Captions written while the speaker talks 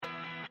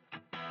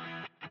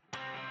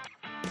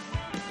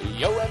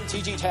Yo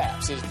MTG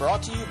Taps is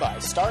brought to you by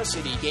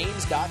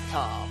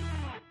StarCityGames.com.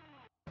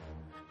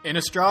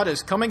 Innistrad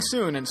is coming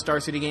soon, and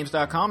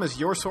StarCityGames.com is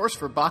your source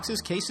for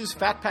boxes, cases,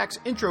 fat packs,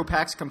 intro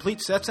packs,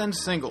 complete sets, and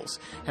singles.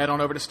 Head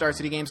on over to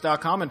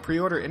StarCityGames.com and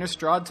pre-order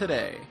Innistrad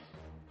today.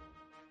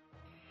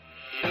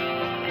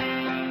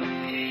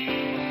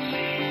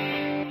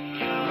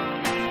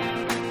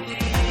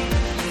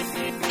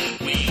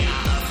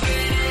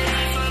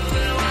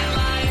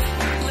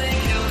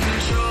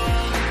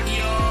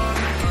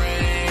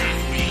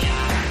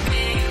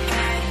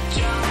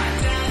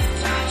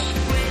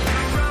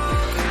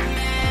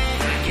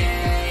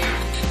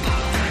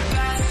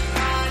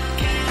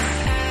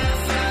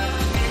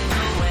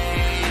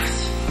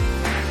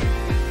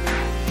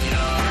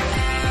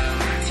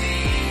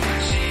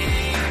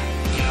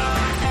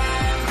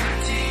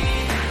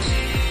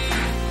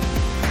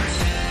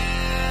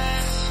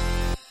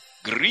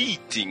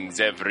 Greetings,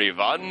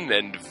 everyone,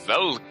 and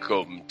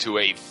welcome to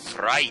a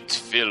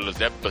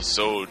fright-filled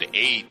episode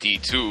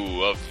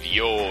 82 of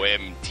Yo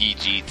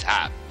MTG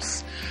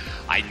Taps.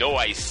 I know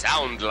I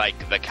sound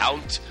like the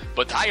Count,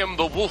 but I am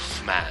the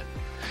Wolfman.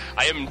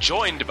 I am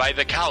joined by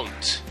the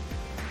Count.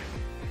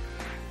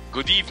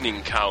 Good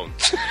evening,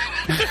 Count.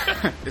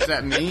 Is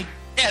that me?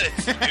 Yeah,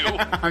 that's you.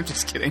 I'm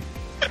just kidding.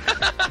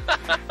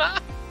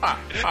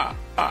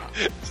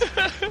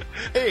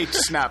 8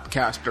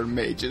 Snapcaster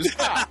Mages.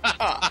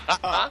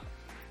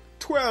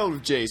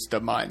 12 Jace the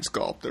Mind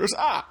Sculptors.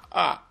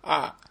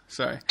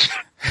 Sorry.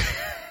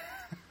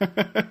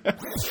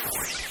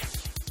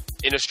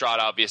 Innistrad,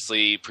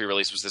 obviously,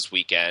 pre-release was this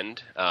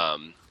weekend.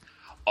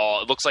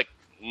 It looks like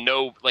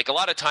a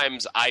lot of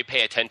times I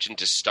pay attention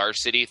to Star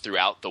City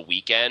throughout the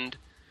weekend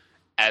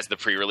as the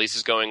pre-release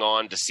is going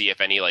on to see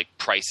if any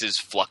prices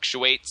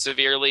fluctuate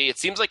severely. It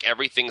seems like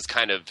everything's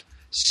kind of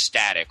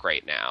static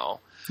right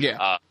now.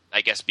 Yeah.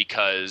 I guess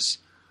because,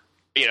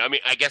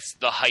 I guess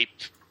the hype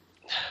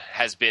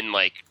has been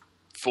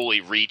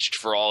fully reached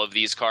for all of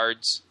these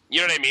cards.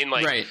 You know what I mean?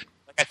 Right.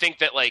 I think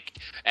that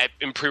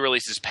in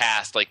pre-releases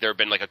past, there have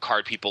been a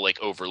card people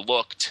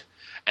overlooked,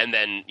 and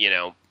then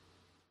you'd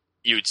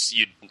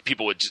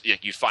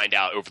find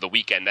out over the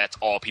weekend that's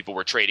all people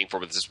were trading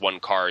for was this one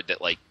card that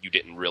you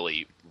didn't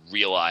really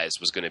realize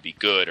was going to be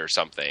good or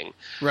something.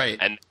 Right.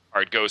 And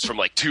or it goes from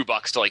 $2 to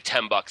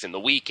 $10 in the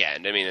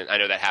weekend. I mean, I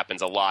know that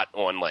happens a lot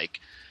on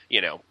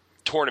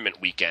tournament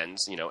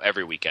weekends,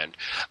 every weekend.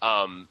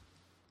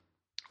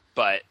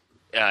 But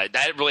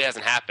that really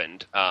hasn't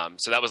happened.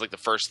 So that was the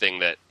first thing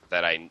that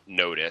I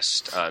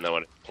noticed and I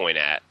want to point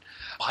at.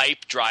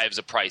 Hype drives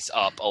a price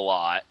up a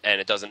lot, and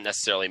it doesn't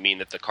necessarily mean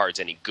that the card's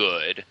any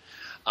good.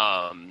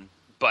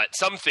 But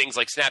some things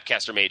like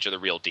Snapcaster Mage are the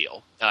real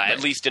deal, right.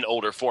 At least in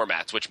older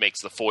formats, which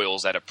makes the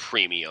foils at a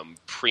premium.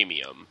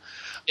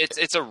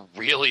 It's a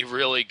really,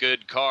 really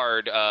good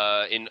card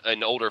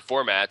in older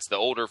formats. The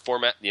older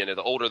format,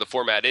 the older the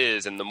format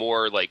is, and the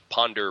more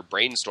Ponder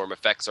Brainstorm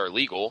effects are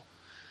legal,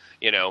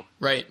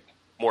 right,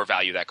 more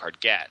value that card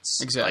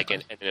gets.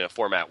 Exactly. In a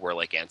format where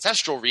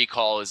Ancestral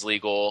Recall is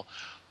legal,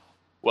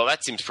 well,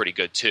 that seems pretty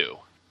good too.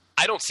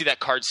 I don't see that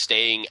card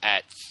staying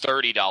at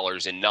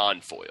 $30 in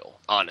non-foil,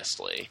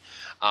 honestly.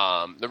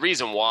 The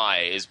reason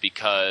why is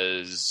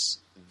because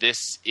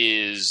this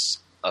is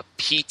a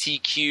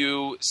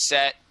PTQ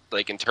set,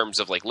 in terms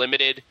of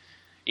limited.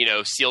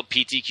 Sealed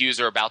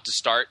PTQs are about to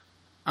start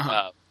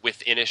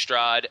with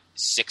Innistrad,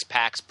 6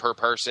 packs per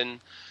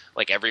person,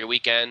 every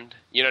weekend.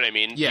 You know what I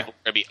mean? Yeah. People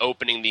are going to be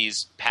opening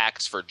these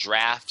packs for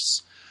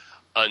drafts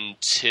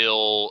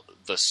until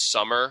the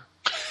summer.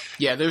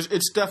 Yeah,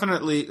 it's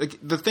definitely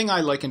the thing I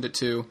likened it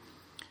to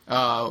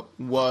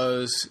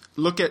was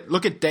look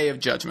at Day of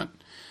Judgment.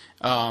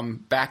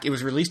 Back, it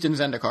was released in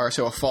Zendikar,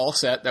 so a fall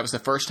set. That was the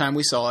first time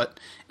we saw it,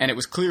 and it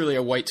was clearly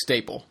a white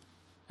staple.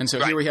 And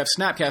so Here we have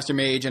Snapcaster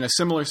Mage in a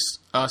similar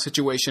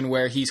situation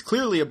where he's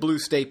clearly a blue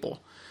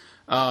staple.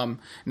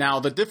 Now,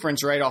 the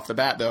difference right off the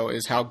bat, though,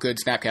 is how good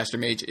Snapcaster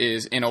Mage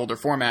is in older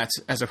formats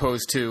as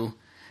opposed to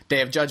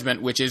Day of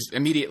Judgment, which is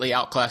immediately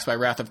outclassed by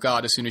Wrath of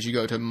God as soon as you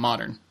go to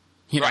Modern.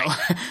 Right.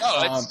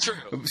 Oh, that's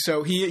true.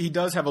 So he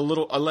does have a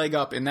leg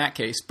up in that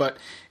case. But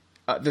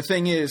the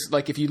thing is,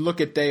 if you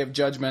look at Day of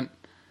Judgment,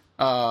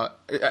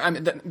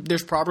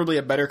 there's probably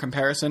a better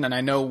comparison. And I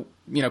know,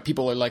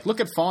 people are look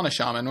at Fauna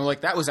Shaman. We're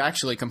that was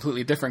actually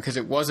completely different because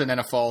it wasn't in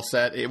a fall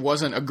set. It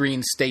wasn't a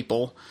green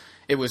staple.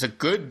 It was a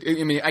good.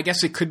 I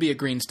guess it could be a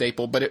green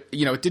staple, but it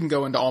didn't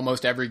go into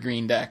almost every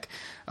green deck.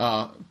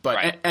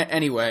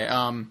 Anyway,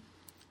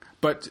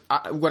 but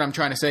what I'm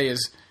trying to say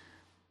is,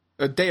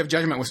 Day of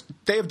Judgment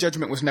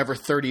was never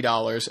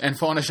 $30, and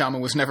Fauna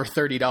Shaman was never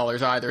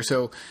 $30 either.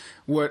 So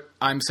what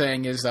I'm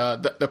saying is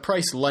the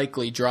price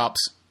likely drops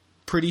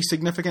pretty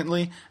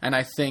significantly, and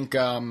I think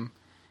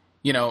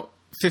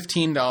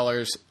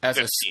 $15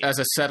 as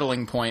a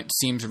settling point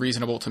seems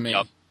reasonable to me.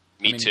 Yep.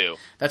 Me too.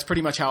 That's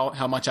pretty much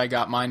how much I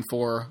got mine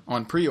for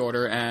on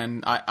pre-order,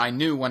 and I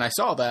knew when I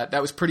saw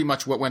that was pretty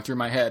much what went through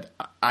my head.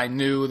 I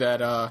knew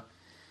that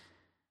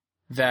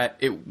that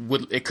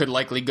it could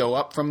likely go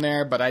up from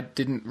there, but I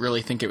didn't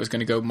really think it was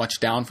going to go much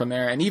down from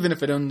there. And even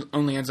if it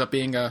only ends up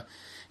being a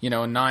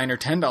 $9 or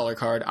 $10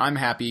 card, I'm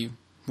happy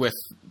with,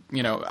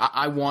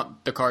 I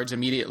want the cards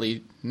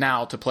immediately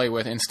now to play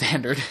with in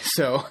Standard.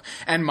 So,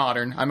 and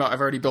Modern.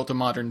 I've already built a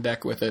Modern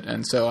deck with it,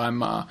 and so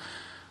I'm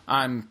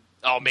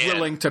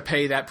willing to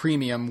pay that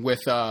premium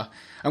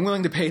I'm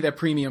willing to pay that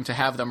premium to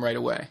have them right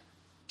away.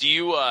 Do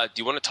you want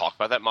to talk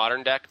about that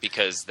Modern deck?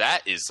 Because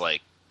that is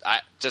like,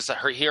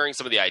 hearing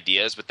some of the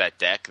ideas with that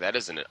deck, that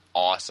is an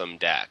awesome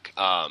deck.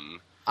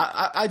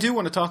 I do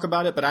want to talk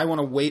about it, but I want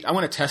to wait. I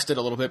want to test it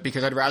a little bit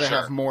because I'd rather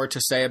have more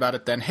to say about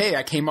it than, hey,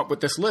 I came up with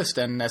this list,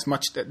 and as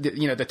much,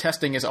 the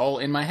testing is all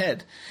in my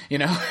head,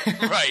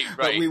 Right.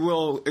 But we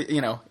will,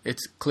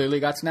 it's clearly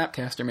got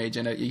Snapcaster Mage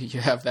in it. You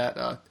have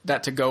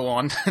that to go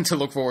on to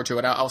look forward to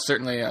it. I'll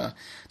certainly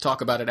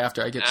talk about it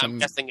after I get some. I'm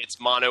guessing it's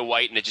mono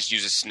white, and it just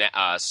uses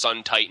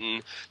Sun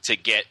Titan to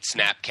get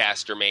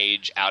Snapcaster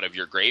Mage out of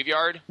your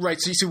graveyard. Right.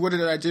 So what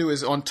did I do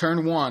is on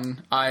turn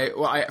one,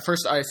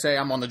 first I say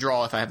I'm on the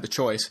draw if I have the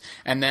choice,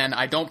 and then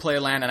I don't play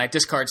a land and I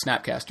discard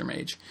Snapcaster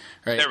Mage.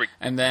 Right. There we go.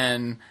 And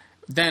then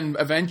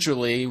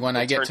eventually when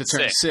I get to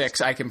turn 6,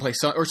 I can play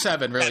or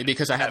 7 really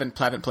because I haven't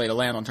played a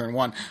land on turn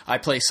 1. I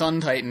play Sun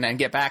Titan and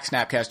get back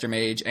Snapcaster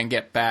Mage and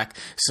get back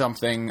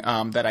something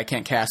that I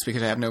can't cast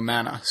because I have no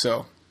mana.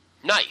 So.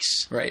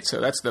 Nice. Right, so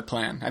that's the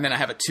plan. And then I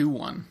have a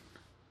 2/1.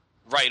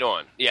 Right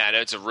on. Yeah, and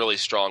it's a really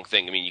strong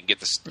thing. I mean, you can get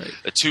the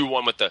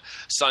 2/1 with the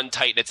Sun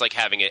Titan. It's like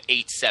having an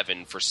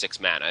 8/7 for 6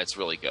 mana. It's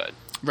really good.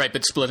 Right,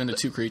 but split into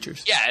 2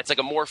 creatures. Yeah, it's like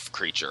a morph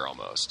creature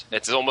almost.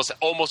 It's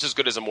almost as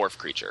good as a morph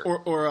creature.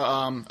 Or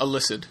a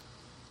Lissad.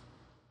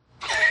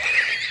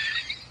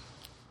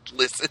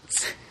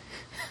 Lissids.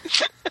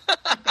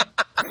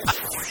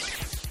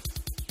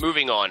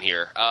 Moving on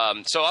here.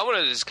 So I want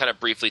to just kind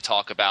of briefly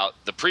talk about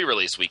the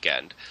pre-release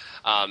weekend.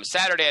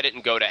 Saturday I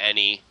didn't go to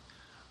any.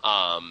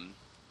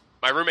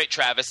 My roommate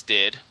Travis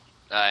did,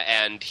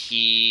 and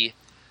he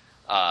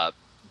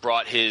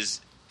brought his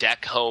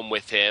deck home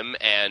with him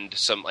and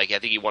some, I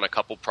think he won a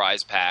couple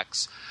prize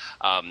packs.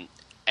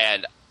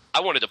 And I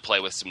wanted to play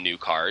with some new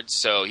cards,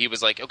 so he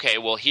was like, okay,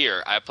 well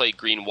here, I played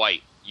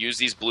green-white. Use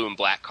these blue and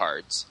black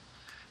cards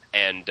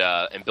and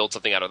build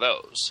something out of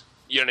those.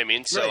 You know what I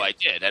mean? So right.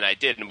 I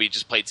did, and we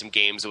just played some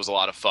games. It was a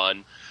lot of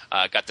fun.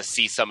 Got to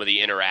see some of the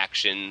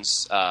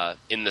interactions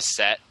in the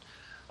set.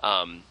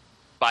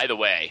 By the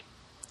way,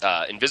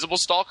 Invisible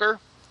Stalker,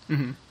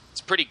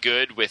 it's pretty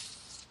good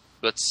with,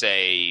 let's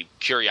say,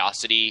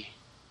 Curiosity.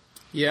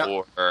 Yeah.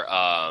 Or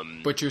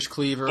Butcher's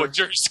Cleaver.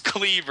 Butcher's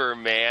Cleaver,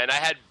 man. I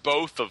had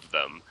both of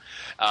them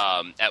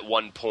at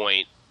one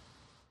point.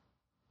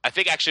 I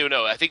think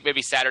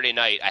maybe Saturday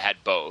night I had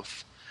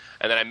both.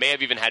 And then I may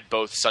have even had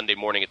both Sunday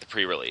morning at the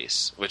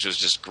pre-release, which was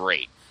just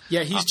great.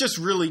 Yeah, he's just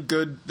really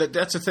good.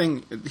 That's the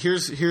thing.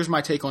 Here's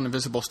my take on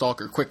Invisible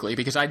Stalker quickly,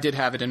 because I did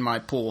have it in my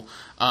pool.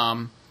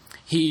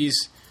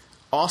 He's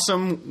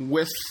awesome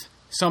with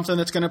something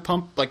that's going to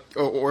pump,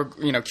 or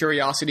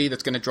Curiosity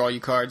that's going to draw you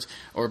cards,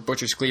 or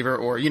Butcher's Cleaver,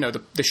 or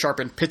the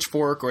sharpened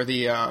pitchfork, or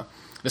the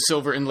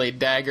silver inlaid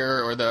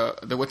dagger, or the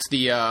what's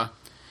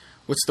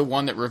the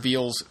one that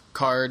reveals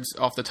cards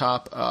off the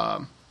top?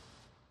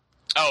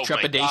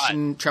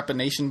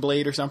 Trepidation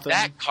Blade or something.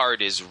 That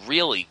card is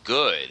really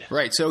good.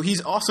 Right, so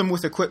he's awesome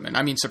with equipment.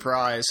 I mean,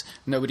 surprise.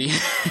 Nobody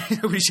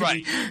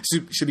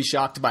should be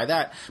shocked by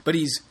that. But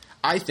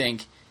I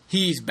think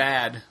he's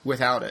bad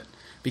without it.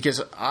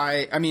 Because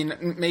I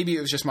mean, maybe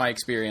it was just my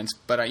experience,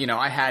 but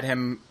I had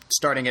him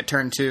starting at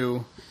turn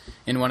 2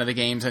 in one of the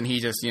games, and he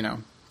just,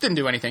 didn't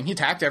do anything. He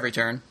attacked every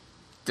turn.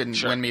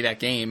 Didn't win me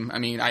that game. I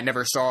mean, I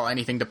never saw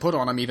anything to put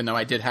on him, even though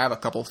I did have a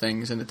couple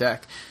things in the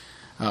deck.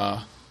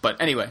 But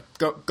anyway,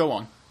 go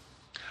on.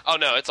 Oh,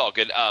 no, it's all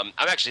good. I'm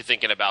actually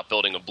thinking about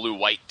building a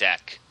blue-white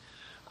deck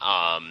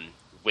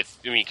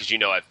because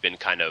I've been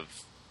kind of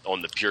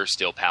on the Pure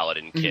Steel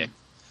Paladin kick.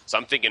 So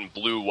I'm thinking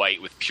blue-white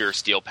with Pure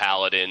Steel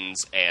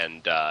Paladins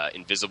and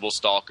Invisible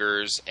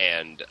Stalkers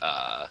and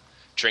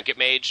Trinket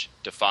Mage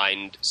to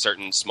find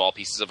certain small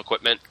pieces of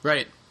equipment.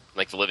 Right.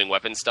 Like the living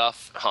weapon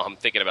stuff. I'm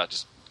thinking about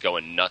just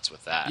going nuts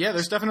with that. Yeah,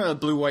 there's definitely a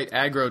blue-white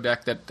aggro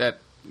deck that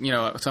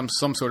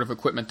some sort of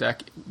equipment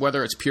deck,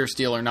 whether it's pure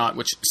steel or not,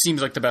 which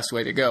seems like the best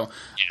way to go.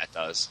 Yeah, it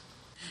does.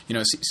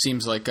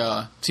 Seems like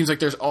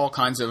there's all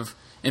kinds of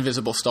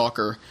Invisible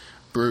Stalker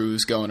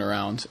brews going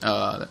around.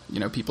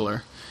 People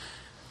are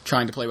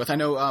trying to play with. I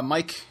know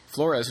Mike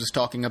Flores was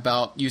talking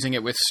about using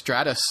it with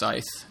Stratus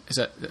Scythe. Is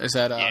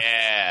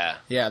that?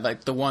 Yeah,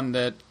 like the one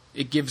that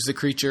it gives the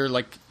creature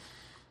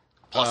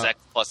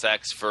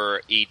 +X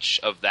for each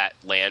of that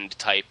land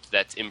type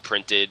that's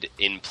imprinted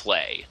in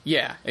play.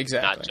 Yeah,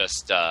 exactly.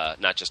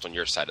 Not just on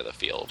your side of the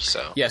field.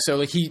 So yeah,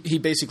 so he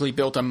basically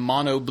built a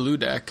mono blue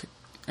deck,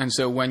 and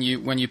so when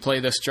you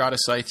play the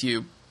Stratus Scythe,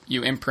 you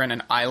imprint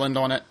an island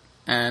on it,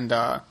 and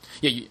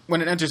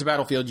when it enters the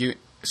battlefield, you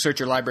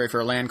search your library for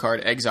a land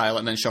card, exile it,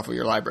 and then shuffle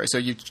your library. So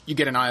you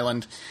get an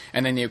island,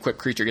 and then the equipped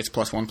creature gets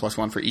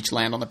 +1/+1 for each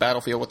land on the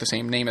battlefield with the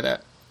same name of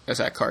that as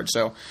that card.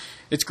 So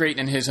it's great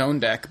in his own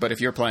deck, but if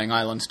you're playing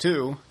Islands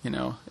too,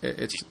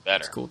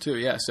 it's cool too.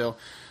 Yeah, so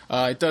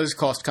it does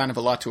cost kind of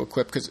a lot to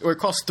equip, or it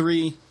costs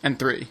 3 and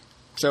 3.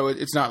 So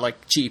it's not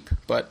like cheap,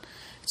 but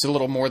it's a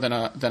little more than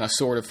a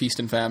Sword of Feast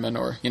and Famine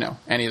or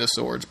any of the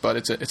swords. But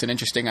it's an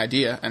interesting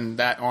idea, and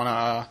that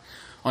on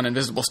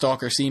Invisible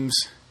Stalker seems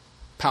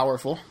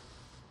powerful.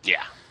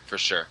 Yeah, for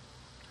sure.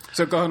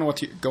 So go on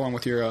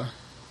with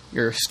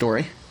your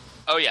story.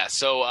 Oh yeah.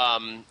 So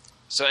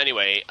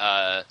anyway,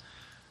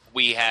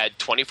 we had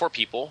 24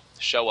 people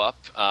show up.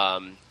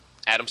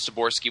 Adam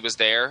Staborski was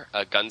there,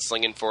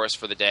 gunslinging for us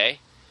for the day.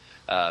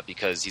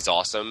 Because he's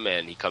awesome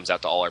and he comes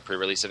out to all our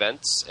pre-release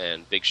events.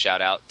 And big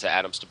shout out to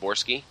Adam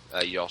Staborski.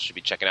 You all should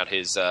be checking out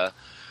his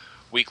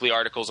weekly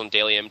articles on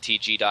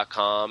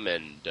dailymtg.com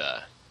and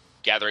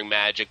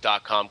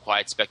gatheringmagic.com,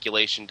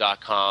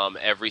 quietspeculation.com,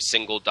 every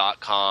single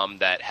 .com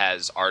that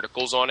has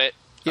articles on it.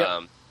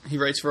 Yep. He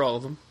writes for all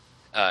of them.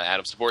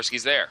 Adam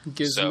Staborski's there.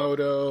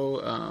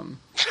 Gizmodo.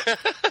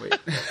 Wait.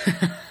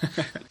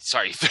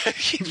 Sorry, you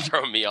keep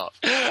throwing me off.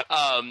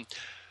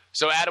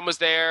 So Adam was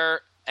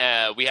there.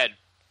 We had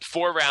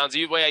 4 rounds.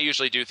 The way I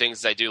usually do things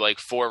is I do like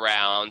 4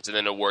 rounds and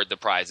then award the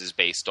prizes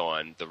based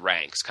on the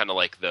ranks, kind of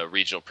like the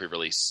regional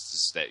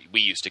pre-releases that we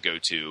used to go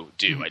to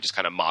do. Mm-hmm. I just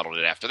kind of modeled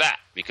it after that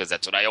because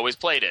that's what I always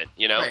played in,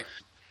 Right.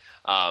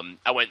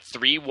 I went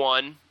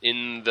 3-1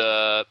 in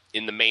the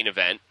main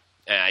event.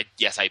 And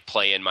I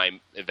play in my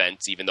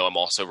events even though I'm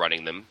also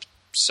running them.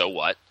 So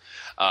what?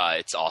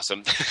 It's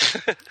awesome.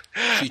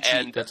 You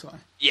cheat, that's why.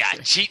 Yeah, I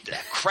cheat the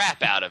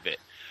crap out of it.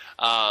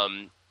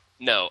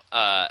 So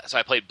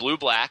I played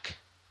blue-black.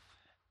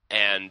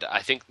 And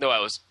I think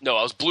I was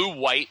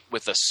blue-white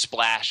with a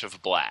splash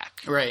of black.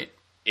 Right.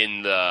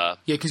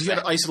 Because you had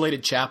an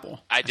isolated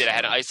chapel. I did. I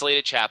had an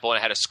isolated chapel, and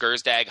I had a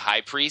Skursdag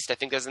High Priest. I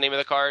think that's the name of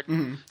the card.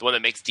 Mm-hmm. The one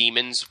that makes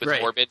demons with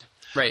Morbid.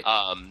 Right.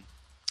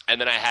 And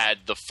then I had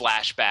the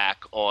flashback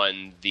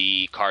on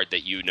the card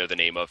that you know the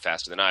name of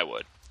faster than I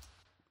would.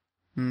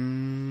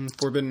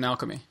 Forbidden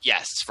Alchemy.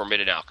 Yes,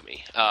 Forbidden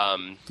Alchemy.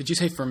 Did you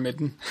say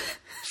Forbidden?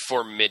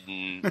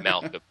 Forbidden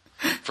Malcolm.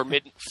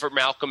 For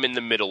Malcolm in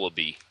the middle will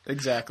be.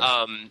 Exactly.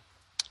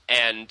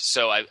 And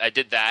so I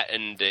did that,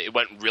 and it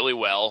went really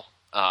well.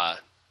 A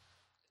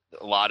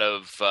lot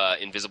of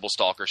Invisible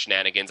Stalker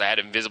shenanigans. I had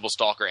Invisible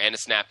Stalker and a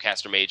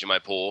Snapcaster Mage in my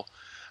pool.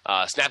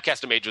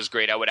 Snapcaster Mage was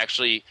great.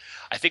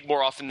 I think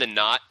more often than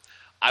not,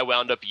 I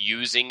wound up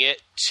using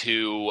it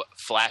to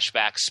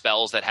flashback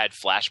spells that had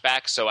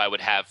flashbacks, so I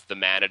would have the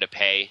mana to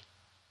pay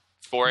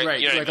for it. Right,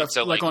 you know what I mean?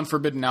 So like on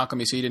Forbidden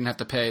Alchemy, so you didn't have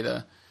to pay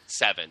the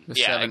 7. The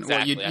yeah, 7.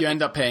 exactly. Well, you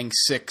end up paying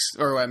 6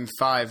 or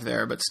 5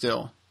 there, but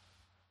still.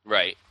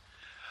 Right.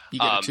 You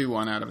get a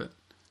 2-1 out of it.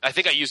 I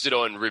think I used it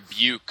on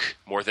Rebuke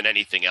more than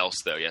anything else,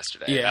 though,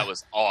 yesterday. Yeah. That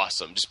was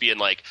awesome. Just being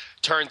like,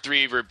 turn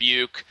 3,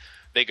 Rebuke.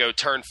 They go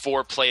turn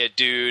 4, play a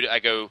dude. I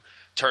go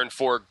turn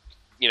 4,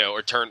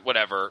 or turn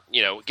whatever,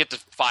 get to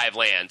 5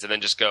 lands and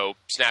then just go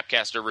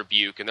Snapcaster,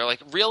 Rebuke. And they're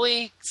like,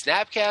 really?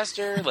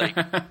 Snapcaster? Like,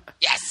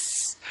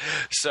 yes!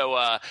 So,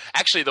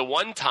 actually, the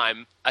one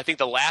time, I think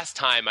the last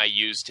time I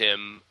used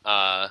him,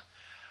 I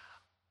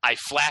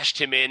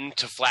flashed him in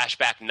to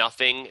flashback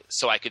nothing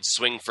so I could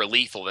swing for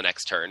lethal the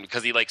next turn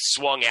because he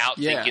swung out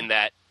thinking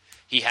that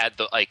he had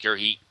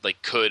he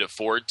could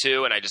afford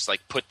to, and I just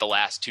put the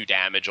last 2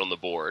 damage on the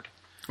board.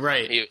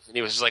 Right.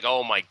 He was just like,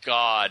 oh my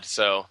god.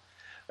 So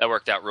that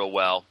worked out real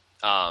well.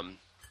 And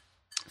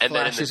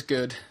Flash is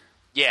good.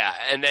 Yeah,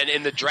 and then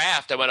in the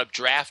draft I wound up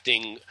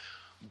drafting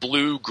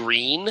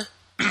blue-green.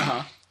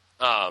 Uh-huh.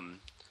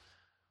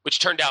 Which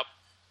turned out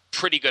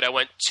pretty good. I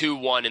went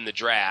 2-1 in the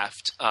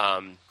draft,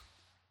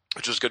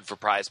 which was good for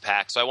prize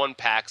packs. So I won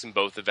packs in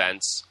both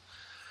events.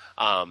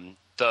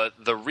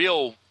 The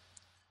real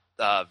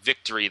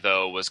victory,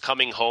 though, was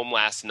coming home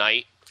last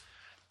night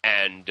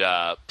and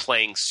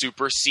playing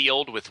Super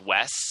Sealed with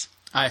Wes.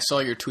 I saw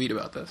your tweet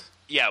about this.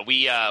 Yeah,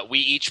 we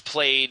each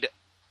played.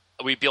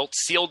 We built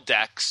sealed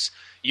decks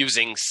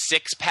using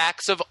 6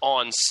 packs of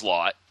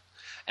Onslaught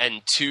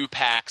and 2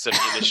 packs of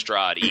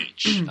Innistrad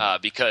each,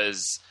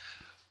 because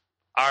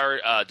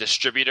our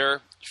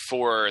distributor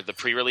for the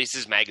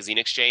pre-releases, Magazine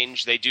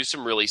Exchange, they do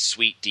some really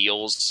sweet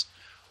deals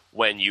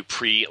when you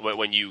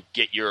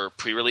get your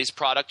pre-release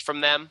product from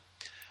them.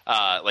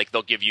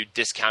 They'll give you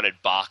discounted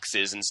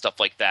boxes and stuff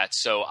like that.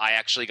 So I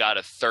actually got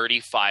a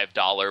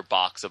 $35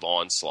 box of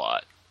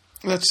Onslaught.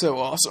 That's so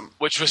awesome.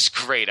 Which was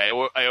great. I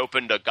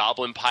opened a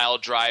Goblin Pile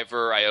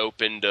Driver. I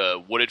opened a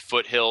Wooded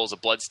Foothills, a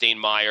Bloodstained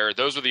Mire.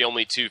 Those were the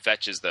only 2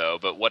 fetches, though,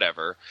 but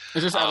whatever.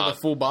 Is this out of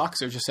the full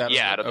box or just out of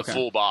out of the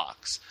full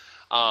box.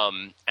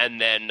 And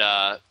then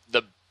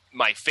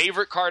my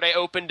favorite card I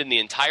opened in the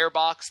entire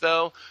box,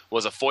 though,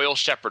 was a foil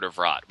Shepherd of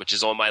Rot, which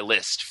is on my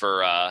list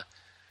for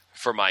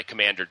my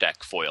commander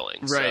deck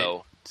foiling. Right.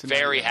 So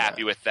very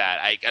happy with that.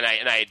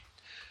 I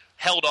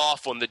held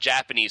off on the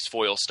Japanese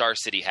foil Star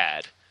City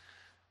had.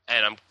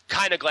 And I'm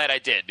kind of glad I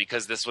did,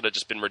 because this would have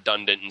just been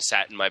redundant and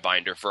sat in my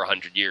binder for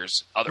 100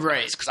 years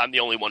otherwise, because I'm the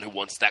only one who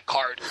wants that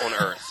card on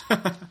Earth.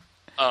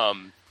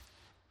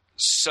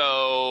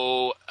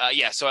 So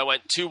I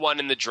went 2-1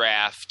 in the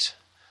draft.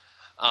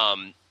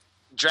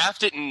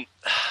 Draft didn't,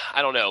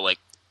 I don't know, like,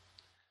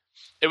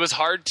 it was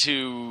hard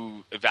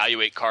to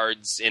evaluate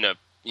cards in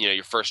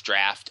your first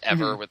draft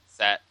ever with the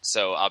set.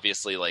 So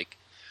obviously, like,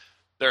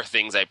 there are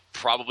things I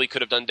probably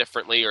could have done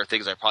differently or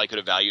things I probably could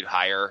have valued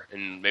higher.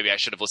 And maybe I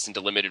should have listened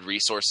to Limited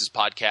Resources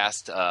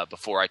podcast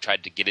before I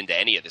tried to get into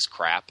any of this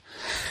crap.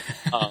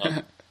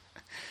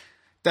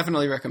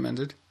 Definitely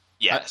recommended.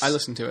 Yes. I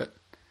listened to it.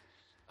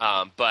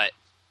 But,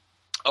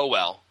 oh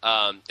well.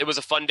 It was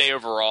a fun day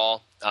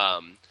overall.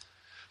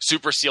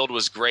 Super Sealed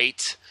was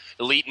great.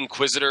 Elite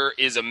Inquisitor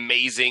is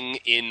amazing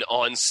in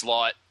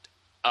Onslaught,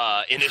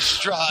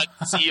 Innistrad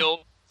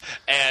Sealed.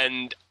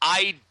 And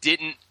I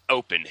didn't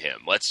open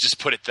him. Let's just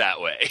put it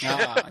that way.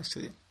 I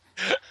see.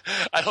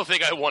 I don't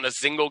think I won a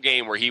single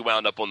game where he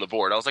wound up on the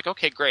board. I was like,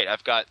 okay, great.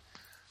 I've got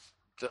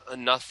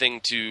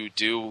nothing to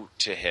do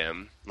to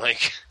him.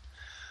 Like,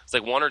 it's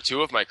like one or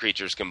two of my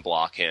creatures can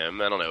block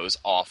him. I don't know. It was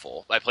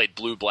awful. I played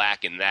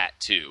blue-black in that,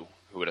 too.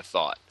 Who would have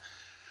thought?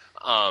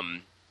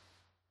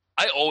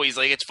 I always,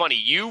 like, it's funny.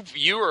 You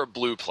are a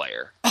blue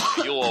player.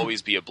 You'll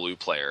always be a blue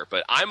player.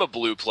 But I'm a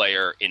blue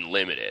player in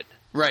Limited.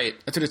 Right.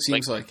 That's what it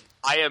seems like.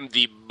 I am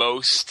the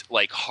most,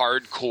 like,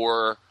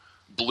 hardcore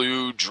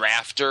blue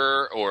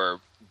drafter or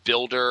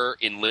builder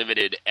in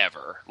Limited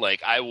ever.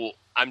 Like,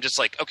 I'm just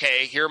like,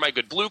 okay, here are my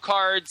good blue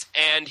cards,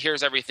 and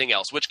here's everything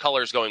else. Which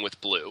color is going with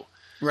blue?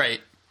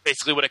 Right.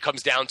 Basically what it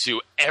comes down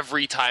to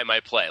every time I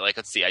play. Like,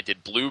 let's see, I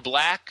did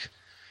blue-black,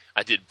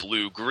 I did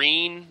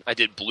blue-green, I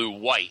did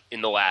blue-white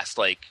in the last,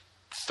 like,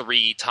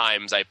 3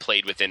 times I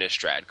played with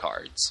Innistrad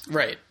cards.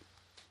 Right.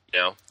 You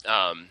know?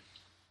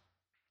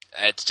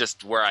 It's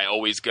just where I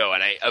always go.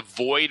 And I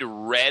avoid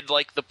red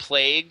like the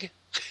plague.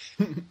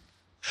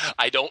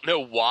 I don't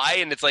know why.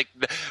 And it's like,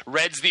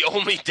 red's the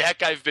only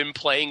deck I've been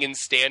playing in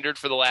Standard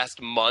for the last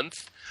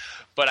month.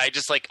 But I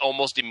just, like,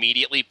 almost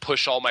immediately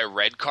push all my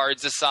red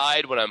cards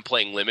aside when I'm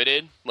playing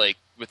Limited, like,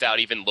 without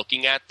even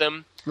looking at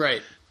them.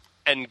 Right.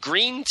 And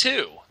green,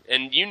 too.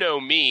 And you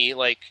know me,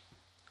 like,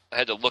 I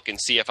had to look and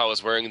see if I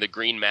was wearing the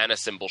green mana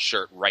symbol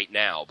shirt right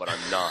now, but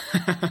I'm not.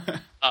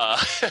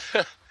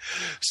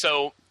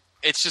 So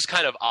it's just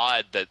kind of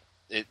odd that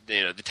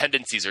the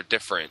tendencies are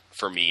different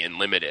for me in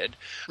Limited.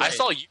 Right. I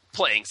saw you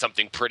playing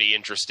something pretty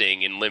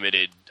interesting in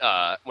Limited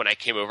when I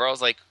came over. I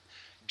was like,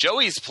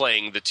 Joey's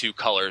playing the 2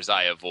 colors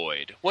I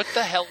avoid. What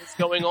the hell is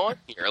going on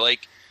here?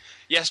 Like,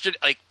 yesterday,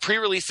 like,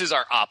 pre-releases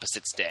are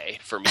opposites day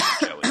for me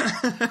and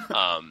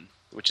Joey,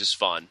 which is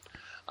fun.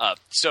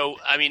 So,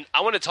 I mean,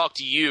 I want to talk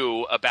to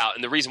you about,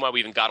 and the reason why we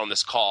even got on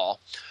this call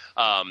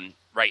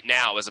right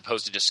now as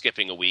opposed to just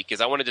skipping a week, is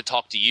I wanted to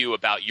talk to you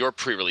about your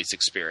pre-release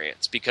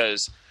experience,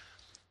 because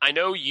I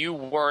know you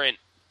weren't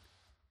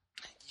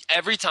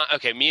every time.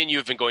 Okay, me and you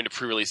have been going to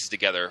pre-releases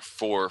together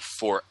for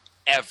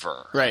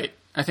forever. Right.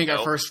 I think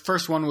our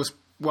first one was,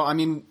 well, I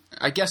mean,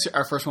 I guess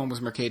our first one was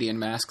Mercadian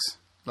Masks.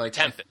 Like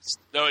Tempest.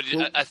 Tempest. No,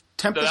 that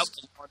was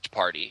a launch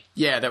party.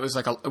 Yeah, that was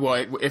like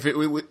if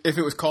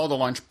it was called a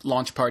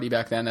launch party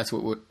back then, that's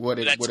what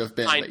it would have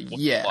been. But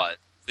yeah,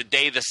 the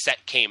day the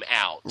set came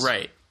out.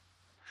 Right.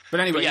 But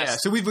anyway, yes. Yeah.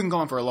 So we've been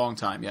going for a long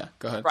time. Yeah.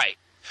 Go ahead. Right.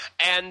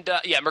 And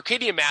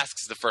Mercadian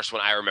Masks is the first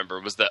one I remember.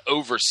 Was the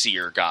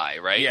Overseer guy,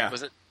 right? Yeah.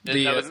 Was it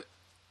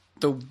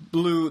the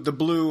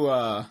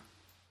blue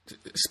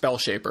spell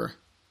shaper?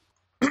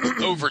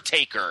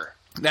 Overtaker.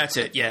 That's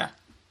it. Yeah.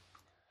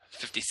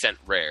 50-cent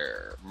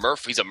rare.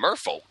 He's a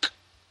merfolk.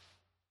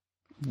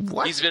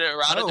 What? He's been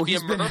errated to be a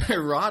merfolk. He's been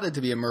errated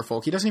to be a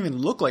merfolk. He doesn't even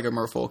look like a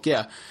merfolk.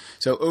 Yeah.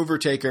 So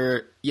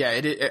Overtaker,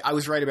 yeah, I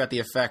was right about the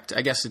effect.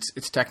 I guess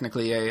it's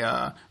technically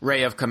a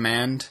Ray of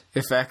Command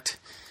effect.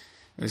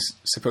 It was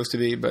supposed to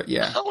be, but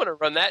yeah. I want to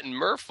run that in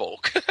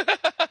merfolk.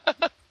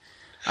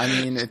 I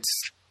mean,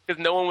 it's...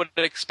 Because no one would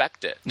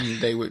expect it.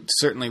 They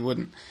certainly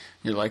wouldn't.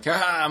 You're like,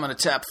 I'm going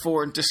to tap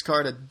 4 and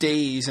discard a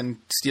Daze and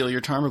steal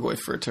your Tarmogoyf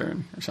for a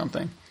turn or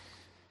something.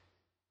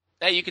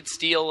 Hey, you could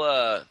steal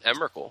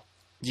Emrakul.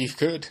 You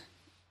could.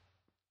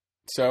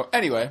 So,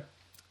 anyway,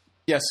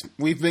 yes,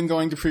 we've been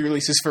going to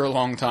pre-releases for a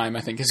long time,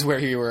 I think, is where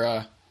you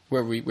were,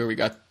 where we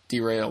got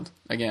derailed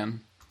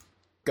again.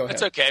 Go ahead.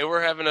 It's okay.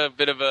 We're having a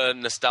bit of a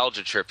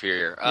nostalgia trip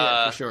here.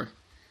 Yeah, for sure.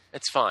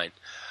 It's fine.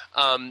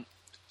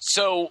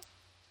 So,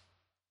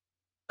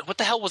 what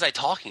the hell was I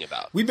talking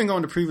about? We've been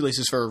going to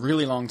pre-releases for a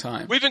really long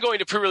time. We've been going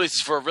to pre-releases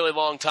for a really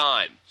long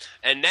time.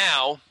 And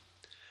now,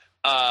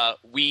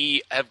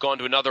 we have gone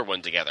to another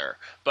one together.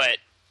 But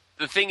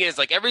the thing is,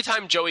 like, every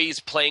time Joey's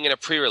playing in a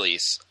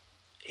pre-release,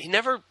 he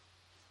never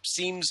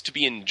seems to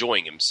be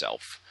enjoying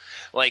himself.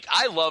 Like,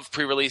 I love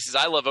pre-releases.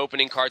 I love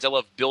opening cards. I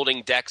love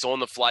building decks on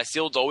the fly.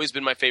 Sealed's always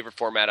been my favorite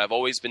format. I've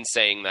always been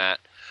saying that.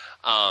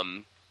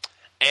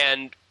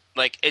 And,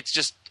 like, it's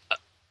just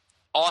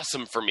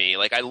awesome for me.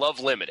 Like, I love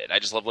Limited. I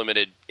just love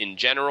Limited in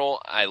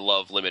general. I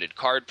love Limited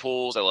card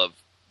pools. I love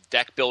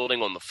deck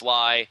building on the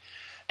fly.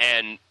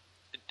 And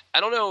I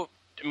don't know.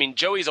 I mean,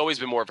 Joey's always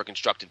been more of a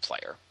constructed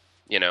player,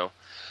 you know?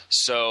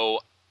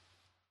 So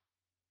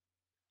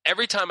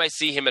every time I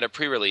see him at a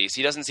pre-release,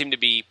 he doesn't seem to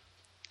be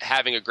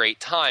having a great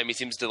time. He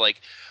seems to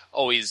like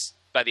always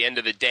by the end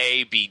of the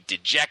day be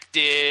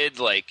dejected,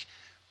 like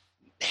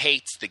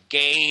hates the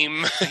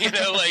game,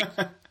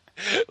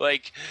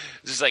 like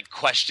just like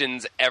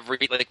questions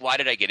like why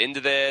did I get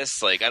into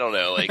this? Like I don't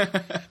know, like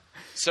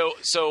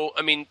so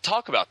I mean,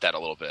 talk about that a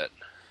little bit.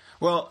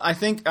 Well, I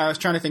think I was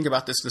trying to think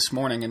about this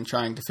morning and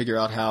trying to figure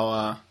out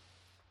how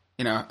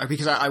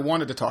because I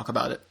wanted to talk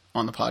about it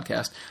on the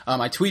podcast.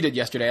 I tweeted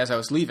yesterday as I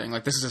was leaving,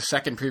 like this is a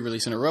second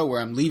pre-release in a row where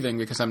I'm leaving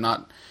because I'm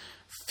not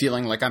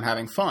feeling like I'm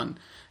having fun.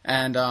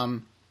 And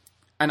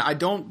I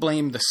don't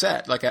blame the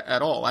set like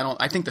at all.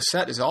 I think the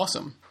set is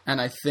awesome. And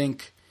I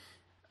think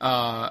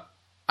I'm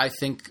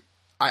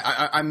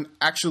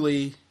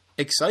actually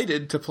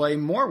excited to play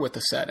more with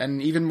the set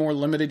and even more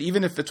limited,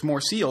 even if it's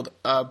more sealed.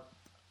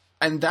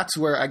 And that's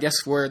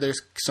where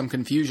there's some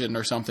confusion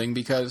or something,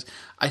 because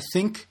I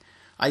think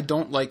I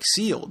don't like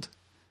sealed,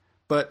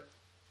 but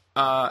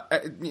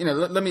I'm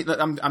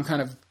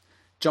kind of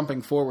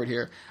jumping forward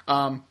here.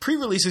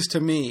 Pre-releases to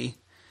me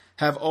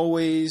have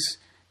always,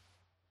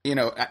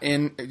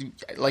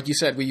 like you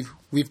said,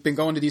 we've been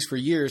going to these for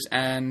years,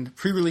 and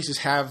pre-releases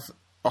have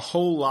a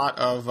whole lot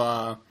of,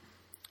 a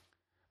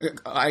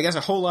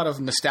whole lot of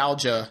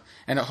nostalgia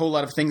and a whole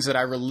lot of things that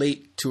I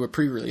relate to a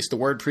pre-release. The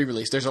word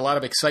pre-release, there's a lot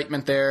of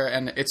excitement there,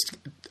 and it's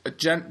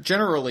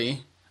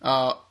generally.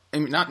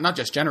 Not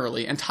just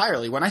generally,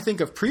 entirely. When I think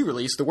of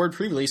pre-release, the word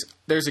pre-release,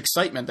 there's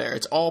excitement there.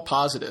 It's all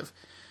positive.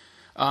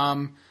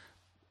 And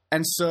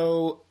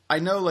so I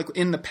know, like,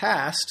 in the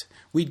past,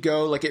 we'd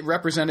go, like, it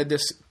represented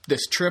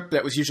this trip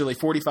that was usually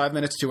 45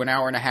 minutes to an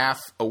hour and a half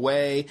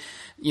away.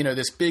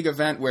 This big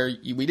event where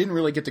we didn't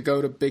really get to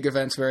go to big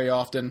events very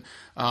often.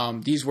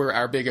 These were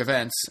our big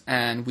events,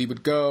 and we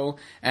would go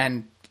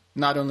and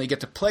not only get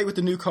to play with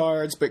the new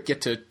cards, but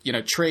get to,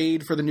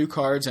 trade for the new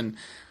cards. And,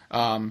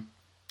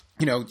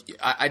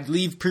 I'd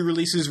leave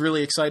pre-releases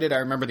really excited. I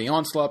remember the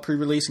Onslaught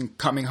pre-release and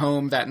coming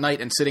home that night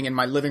and sitting in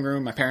my living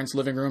room, my parents'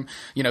 living room,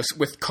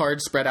 with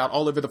cards spread out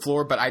all over the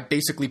floor. But I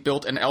basically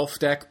built an elf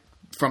deck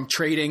from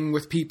trading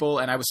with people,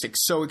 and I was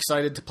so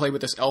excited to play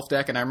with this elf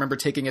deck. And I remember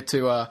taking it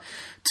to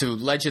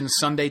Legends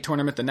Sunday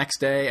tournament the next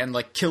day and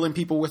like killing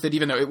people with it,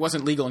 even though it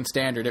wasn't legal in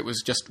Standard. It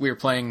was just we were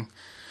playing,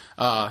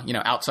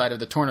 outside of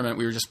the tournament.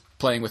 We were just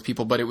playing with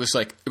people, but it was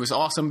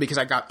awesome because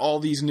I got all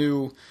these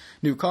new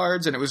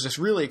cards, and it was just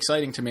really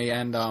exciting to me.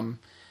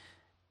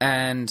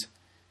 And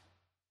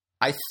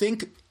I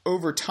think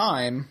over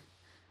time,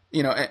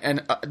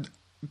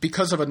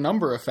 because of a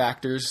number of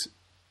factors,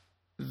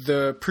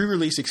 the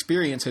pre-release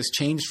experience has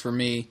changed for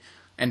me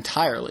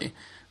entirely.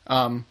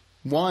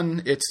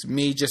 One, it's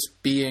me just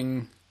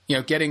being,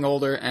 getting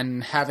older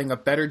and having a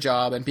better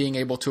job and being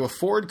able to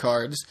afford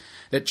cards,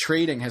 that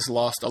trading has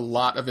lost a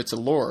lot of its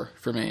allure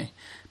for me,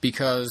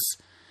 because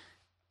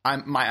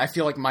I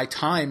feel like my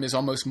time is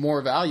almost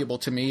more valuable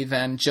to me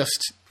than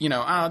just,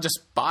 I'll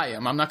just buy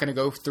them. I'm not going to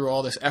go through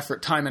all this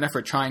time and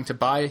effort trying to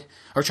buy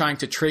or trying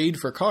to trade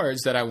for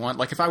cards that I want.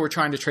 Like if I were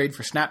trying to trade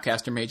for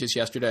Snapcaster Mages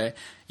yesterday,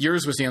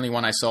 yours was the only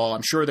one I saw.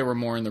 I'm sure there were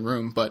more in the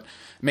room, but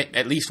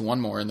at least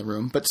one more in the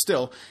room. But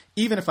still,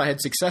 even if I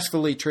had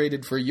successfully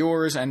traded for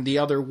yours and the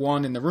other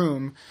one in the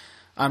room,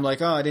 I'm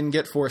like, I didn't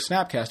get 4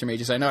 Snapcaster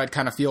Mages. I know I'd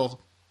kind of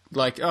feel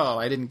like,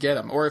 I didn't get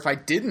them. Or if I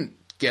didn't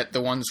get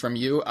the ones from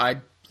you,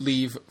 I'd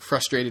leave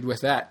frustrated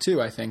with that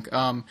too. I think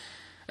I'm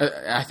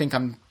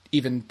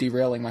even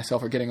derailing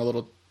myself or getting a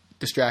little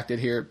distracted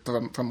here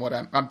from what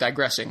I'm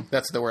digressing.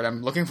 That's the word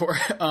I'm looking for.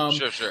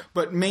 Sure.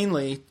 But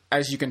mainly,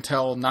 as you can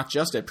tell, not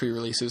just at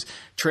pre-releases,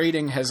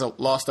 trading has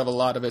lost a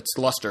lot of its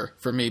luster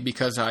for me,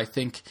 because I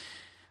think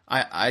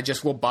I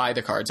just will buy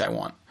the cards I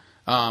want.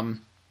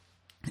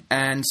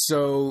 And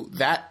so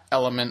that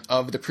element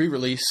of the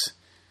pre-release,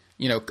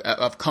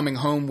 of coming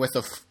home with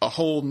a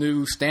whole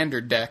new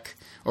Standard deck,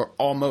 or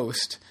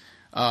almost,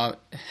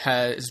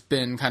 has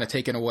been kind of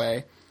taken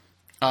away.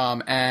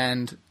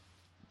 And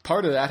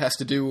part of that has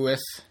to do with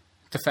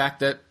the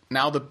fact that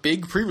now the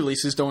big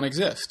pre-releases don't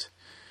exist.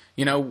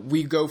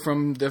 We go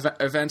from the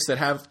events that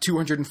have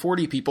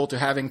 240 people to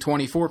having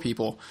 24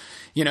 people,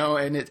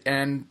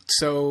 and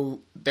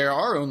so there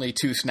are only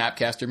 2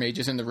 Snapcaster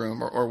Mages in the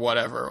room or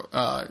whatever.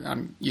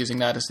 I'm using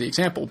that as the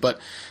example, but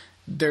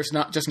there's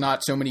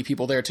not so many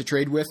people there to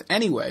trade with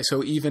anyway.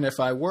 So even if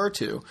I were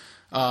to,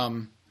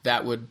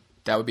 that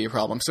would be a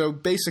problem. So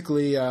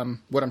basically,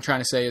 what I'm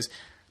trying to say is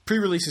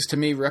pre-releases to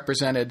me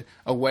represented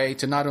a way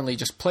to not only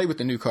just play with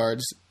the new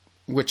cards,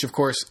 which of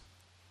course,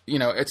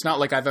 it's not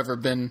like I've ever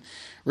been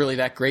really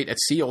that great at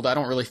sealed. I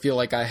don't really feel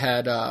like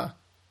I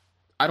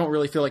don't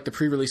really feel like the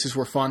pre-releases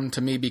were fun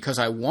to me because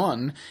I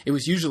won. It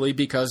was usually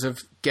because of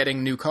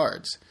getting new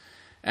cards.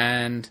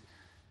 And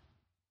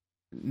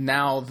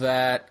now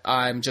that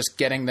I'm just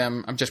getting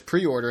them, I'm just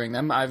pre-ordering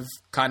them,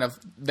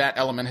 that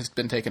element has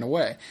been taken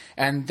away.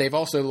 And they've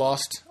also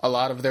lost a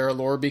lot of their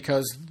allure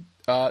because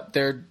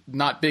they're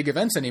not big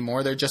events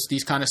anymore. They're just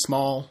these kind of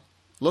small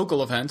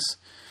local events.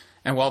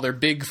 And while they're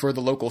big for the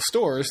local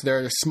stores,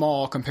 they're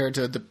small compared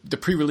to the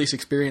pre-release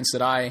experience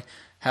that I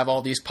have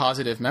all these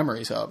positive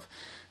memories of.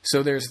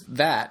 So there's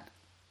that.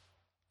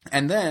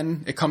 And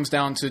then it comes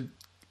down to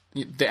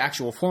the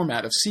actual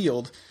format of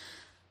sealed,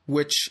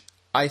 which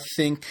I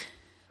think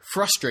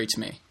frustrates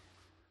me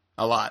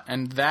a lot.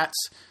 And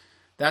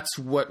that's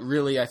what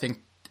really, I think,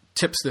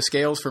 tips the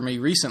scales for me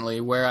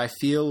recently, where I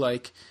feel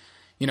like,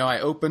 I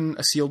open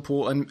a sealed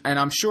pool, and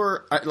I'm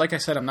sure, like I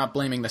said, I'm not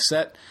blaming the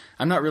set.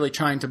 I'm not really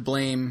trying to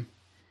blame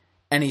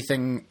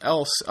anything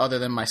else other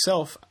than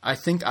myself. I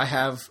think I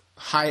have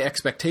high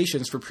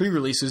expectations for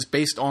pre-releases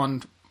based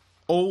on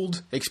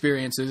old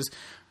experiences,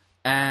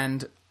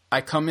 and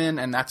I come in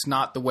and that's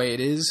not the way it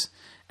is,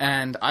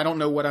 and I don't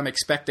know what I'm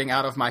expecting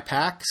out of my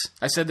packs.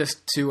 I said this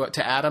to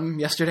Adam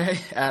yesterday,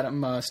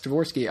 Adam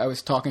Stavorsky. I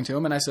was talking to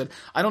him, and I said,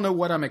 I don't know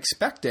what I'm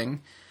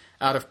expecting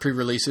out of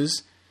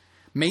pre-releases.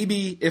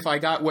 Maybe if I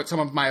got what some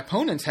of my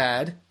opponents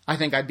had, I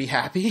think I'd be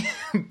happy,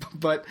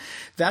 but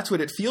that's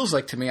what it feels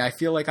like to me. I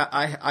feel like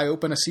I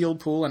open a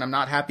sealed pool and I'm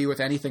not happy with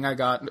anything I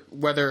got,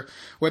 whether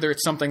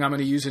it's something I'm going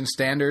to use in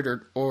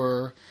standard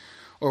or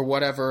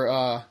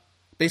whatever.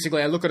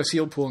 Basically, I look at a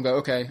sealed pool and go,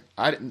 okay,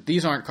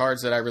 these aren't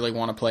cards that I really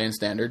want to play in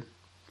standard,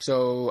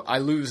 so I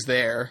lose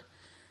there.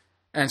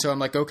 And so I'm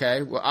like,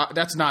 okay, well,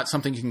 that's not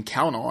something you can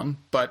count on,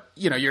 but,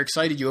 you're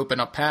excited, you open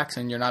up packs,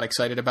 and you're not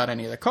excited about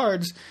any of the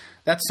cards.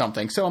 That's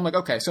something. So I'm like,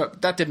 okay, so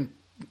that didn't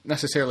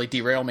necessarily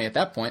derail me at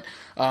that point.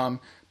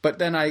 But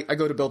then I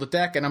go to build a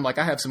deck, and I'm like,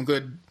 I have some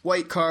good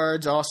white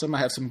cards, awesome. I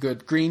have some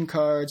good green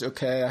cards,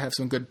 okay. I have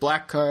some good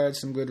black cards,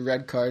 some good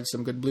red cards,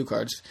 some good blue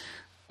cards.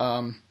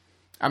 Am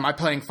I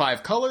playing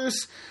 5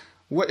 colors?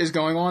 What is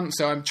going on?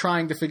 So I'm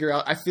trying to figure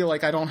out. I feel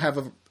like I don't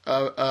have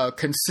a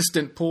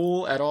consistent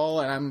pool at all,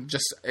 and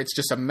it's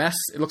just a mess.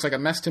 It looks like a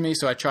mess to me.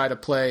 So I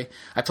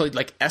played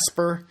like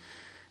Esper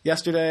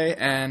yesterday,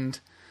 and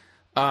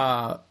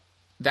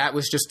that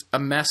was just a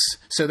mess.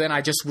 So then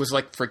I just was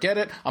like, forget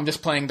it. I'm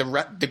just playing the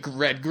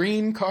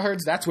red-green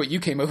cards. That's what you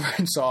came over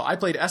and saw. I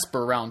played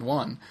Esper round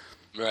 1.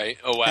 Right.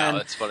 Oh, wow.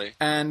 That's funny.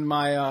 And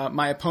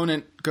my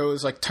opponent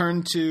goes like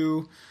turn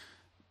 2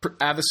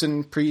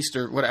 Avacyn Priest,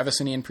 or what,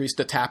 Avacinian Priest,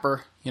 the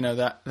tapper,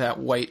 that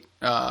white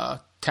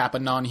tap a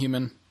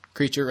non-human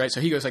creature, right?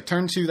 So he goes like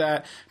turn 2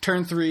 that,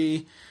 turn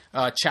 3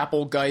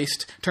 Chapel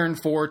Geist, turn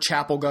 4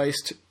 Chapel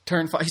Geist,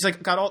 turn 5. He's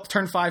like got all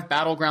turn 5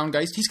 Battleground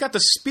Geist. He's got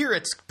the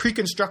Spirits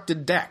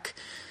pre-constructed deck,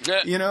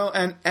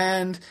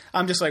 and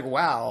I'm just like,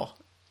 wow,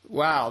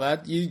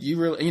 that you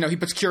really, he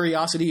puts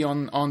Curiosity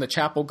on the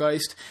Chapel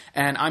Geist,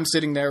 and I'm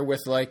sitting there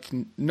with like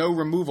no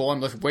removal.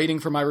 I'm just waiting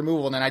for my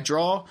removal, and then I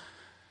draw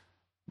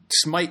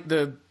Smite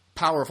the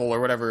Powerful, or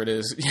whatever it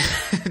is,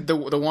 the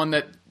one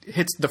that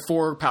hits the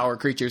 4 power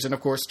creatures, and of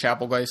course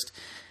Chapel Geist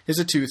is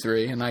a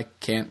 2/3, and I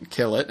can't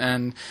kill it.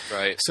 And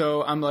right.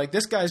 So I'm like,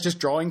 this guy's just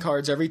drawing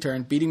cards every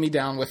turn, beating me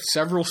down with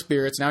several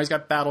Spirits. Now he's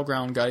got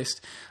Battleground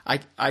Geist.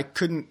 I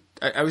couldn't.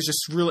 I was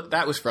just really,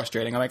 that was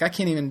frustrating. I'm like, I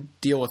can't even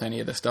deal with any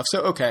of this stuff.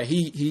 So okay,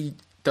 he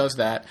does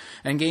that.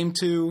 And game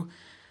 2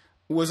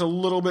 was a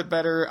little bit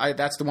better.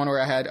 That's the one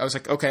where I was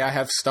like, okay, I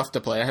have stuff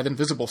to play. I have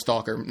Invisible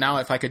Stalker. Now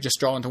if I could just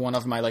draw into one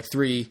of my like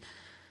 3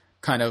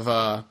 kind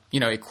of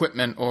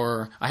equipment,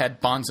 or I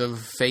had Bonds of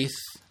Faith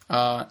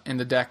in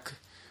the deck.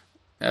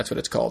 That's what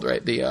it's called,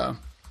 right? The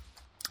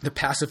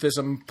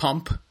pacifism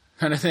pump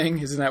kind of thing.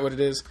 Isn't that what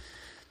it is?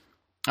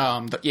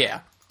 Bonds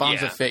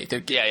of Faith.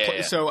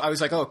 Yeah. So I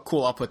was like, oh,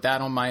 cool. I'll put that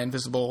on my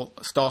Invisible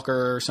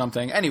Stalker or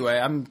something. Anyway,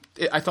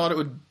 I thought it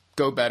would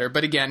go better,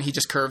 but again, he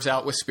just curves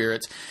out with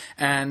Spirits,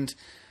 and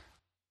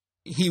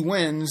he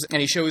wins,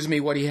 and he shows me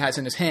what he has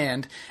in his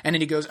hand, and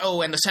then he goes,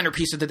 oh, and the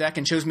centerpiece of the deck,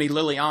 and shows me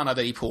Liliana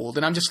that he pulled,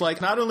 and I'm just like,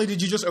 not only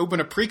did you just open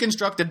a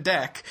pre-constructed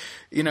deck,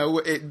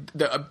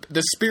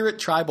 the Spirit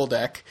tribal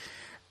deck,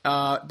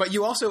 but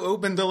you also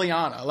opened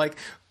Liliana. Like,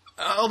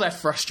 oh, that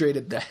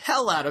frustrated the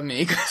hell out of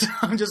me, because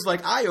I'm just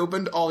like, I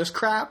opened all this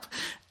crap,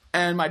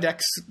 and my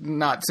deck's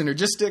not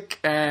synergistic,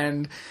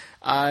 and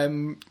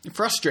I'm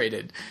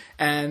frustrated.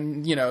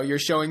 And, you're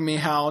showing me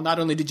how not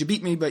only did you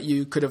beat me, but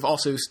you could have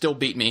also still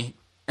beat me.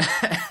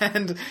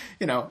 And,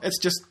 it's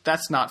just,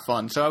 that's not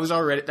fun. So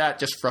that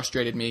just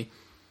frustrated me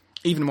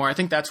even more. I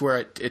think that's where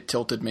it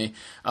tilted me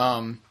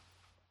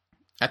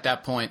at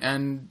that point.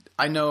 And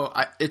I know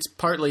it's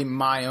partly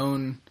my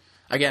own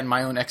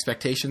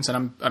expectations.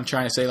 And I'm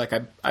trying to say, like,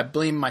 I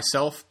blame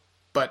myself,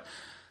 but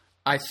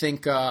I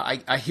think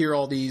I hear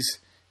all these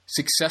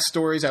success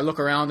stories. I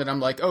look around and I'm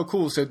like, oh,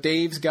 cool. So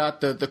Dave's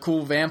got the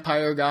cool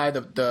vampire guy,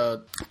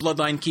 the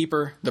Bloodline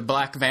Keeper, the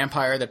black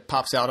vampire that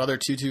pops out other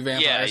 2/2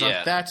 vampires. Yeah.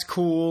 Like, that's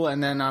cool.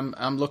 And then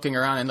I'm looking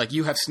around and like,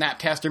 you have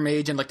Snapcaster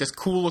Mage and like this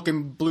cool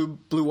looking blue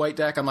white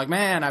deck. I'm like,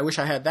 man, I wish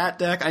I had that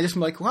deck. I just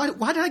am like, why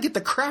did I get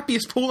the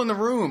crappiest pool in the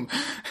room?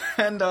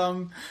 And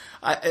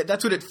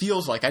that's what it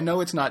feels like. I know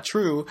it's not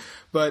true,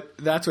 but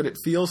that's what it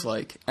feels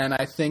like. And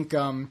I think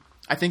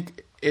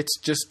it's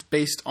just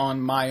based on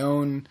my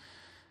own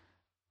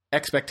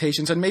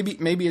expectations, and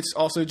maybe it's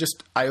also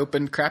just I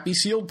opened crappy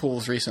sealed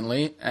pools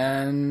recently,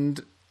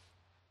 and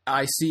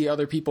I see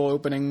other people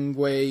opening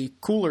way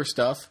cooler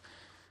stuff,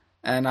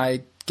 and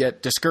I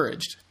get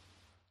discouraged.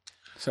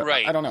 So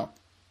right. I don't know.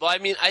 Well, I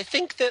mean, I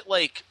think that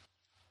like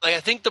Like, I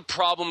think the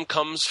problem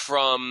comes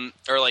from,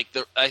 or like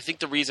I think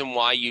the reason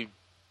why you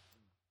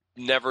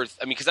never,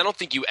 because I don't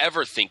think you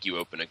ever think you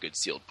open a good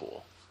sealed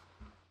pool.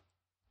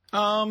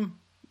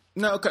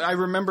 No, 'cause I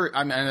remember.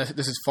 I mean,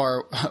 this is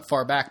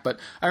far back, but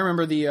I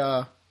remember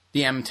the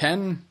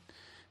M10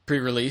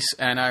 pre-release,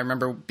 and I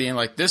remember being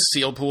like, "This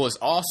sealed pool is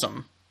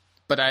awesome."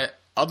 But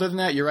other than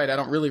that, you're right. I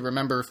don't really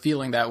remember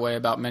feeling that way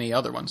about many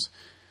other ones.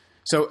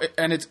 So,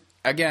 and it's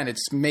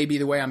maybe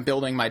the way I'm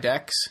building my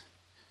decks.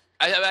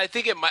 I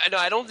think it might. No,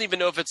 I don't even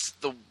know if it's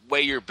the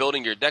way you're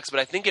building your decks, but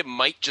I think it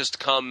might just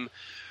come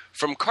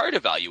from card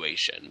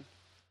evaluation.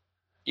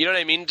 You know what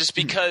I mean? Just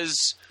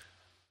because.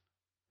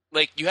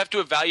 Like, you have to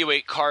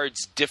evaluate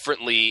cards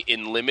differently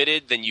in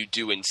Limited than you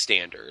do in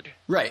Standard.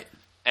 Right.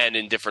 And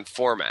in different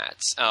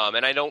formats.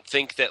 And I don't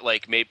think that,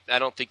 like, I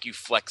don't think you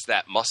flex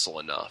that muscle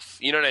enough.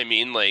 You know what I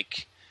mean?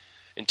 Like,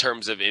 in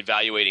terms of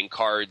evaluating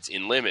cards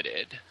in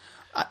Limited.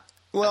 I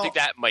think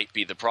that might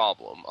be the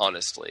problem,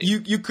 honestly.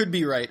 You could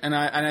be right. And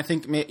I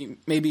think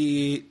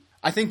maybe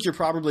I think you're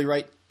probably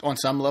right on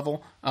some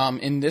level.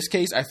 In this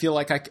case, I feel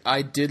like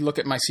I did look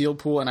at my sealed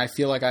pool, and I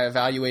feel like I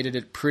evaluated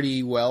it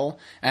pretty well.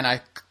 And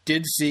I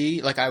did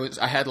see, like,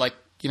 I had, like,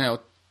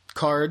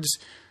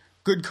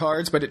 good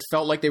cards, but it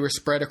felt like they were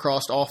spread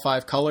across all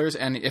 5 colors.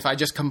 And if I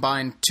just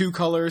combined 2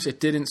 colors, it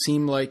didn't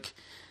seem like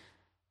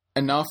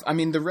enough. I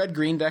mean, the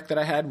red-green deck that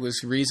I had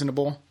was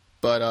reasonable,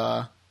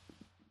 but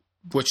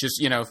which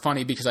is,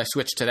 funny because I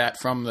switched to that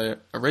from the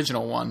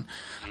original one.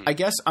 I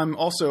guess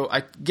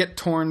I get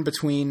torn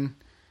between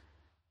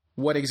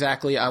what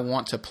exactly I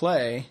want to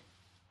play,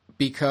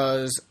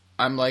 because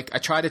I'm like, I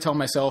try to tell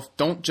myself,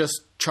 don't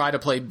just try to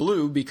play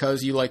blue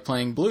because you like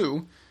playing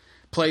blue,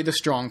 play the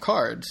strong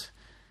cards.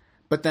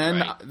 But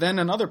then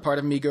another part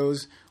of me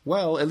goes,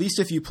 well, at least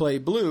if you play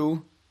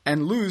blue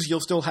and lose,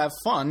 you'll still have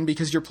fun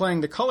because you're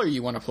playing the color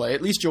you want to play.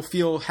 At least you'll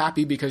feel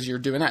happy because you're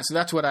doing that. So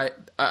that's what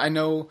I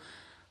know.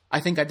 I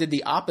think I did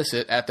the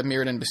opposite at the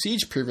Mirrodin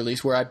Besiege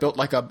pre-release, where I built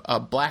like a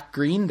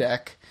black-green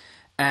deck,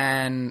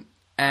 and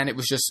it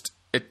was just,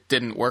 it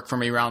didn't work for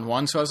me round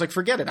 1. So I was like,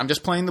 forget it. I'm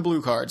just playing the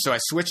blue card. So I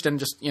switched and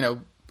just,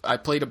 I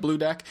played a blue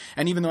deck.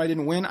 And even though I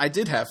didn't win, I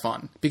did have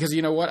fun. Because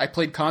you know what? I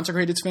played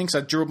Consecrated Sphinx.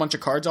 I drew a bunch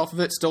of cards off of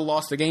it, still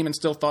lost the game, and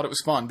still thought it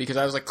was fun. Because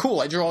I was like, cool,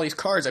 I drew all these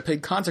cards. I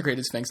played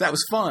Consecrated Sphinx. That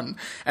was fun.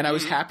 And I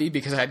was happy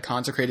because I had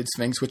Consecrated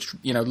Sphinx, which,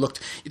 looked...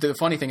 The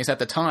funny thing is, at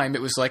the time,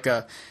 it was like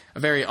a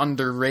very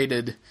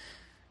underrated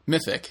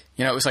mythic.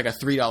 It was like a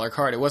 $3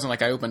 card. It wasn't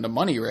like I opened a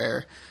money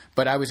rare.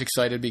 But I was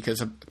excited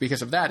because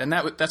of that. And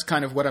that's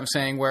kind of what I'm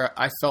saying, where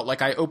I felt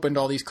like I opened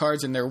all these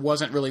cards and there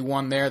wasn't really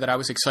one there that I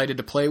was excited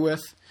to play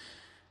with.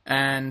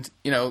 And,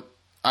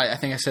 I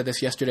think I said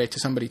this yesterday to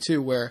somebody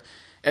too, where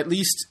at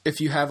least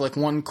if you have like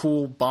one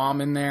cool bomb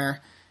in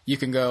there, you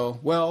can go,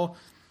 well,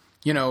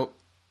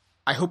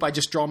 I hope I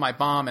just draw my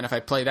bomb, and if I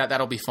play that,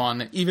 that'll be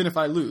fun, even if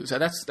I lose.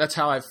 That's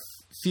how I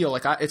feel.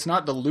 Like, it's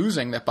not the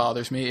losing that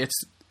bothers me.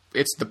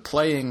 It's the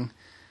playing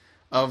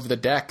of the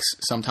decks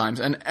sometimes.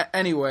 And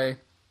anyway...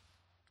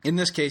 In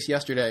this case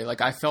yesterday,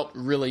 like, I felt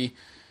really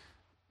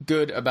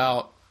good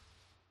about,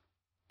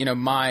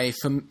 my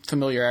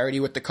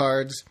familiarity with the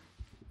cards.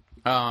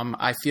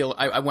 I feel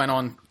I went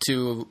on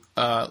to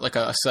like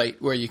a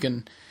site where you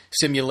can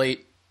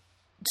simulate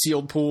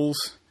sealed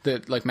pools,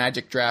 that like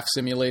Magic Draft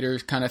Simulator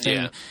kind of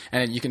thing,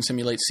 and you can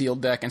simulate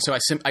sealed deck. And so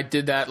I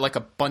did that like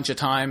a bunch of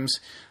times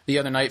the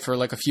other night for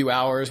like a few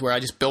hours, where I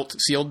just built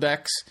sealed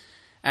decks.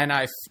 And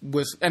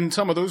and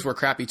some of those were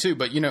crappy too,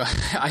 but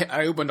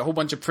I opened a whole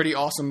bunch of pretty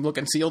awesome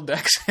looking sealed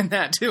decks in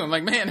that too. I'm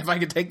like, man, if I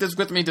could take this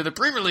with me to the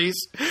pre-release,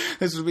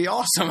 this would be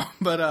awesome.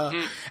 But,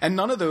 and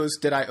none of those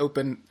did I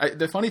open.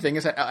 The funny thing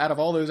is, out of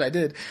all those I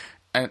did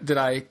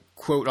I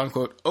quote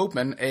unquote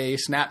open a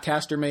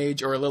Snapcaster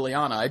Mage or a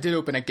Liliana. I did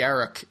open a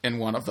Garruk in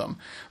one of them,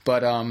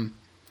 but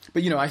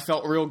I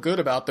felt real good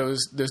about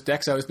those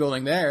decks I was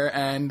building there.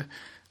 And,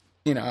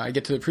 I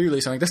get to the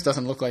pre-release, I'm like, this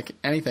doesn't look like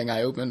anything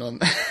I opened on,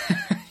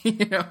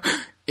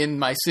 in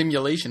my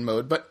simulation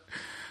mode. But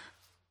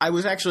I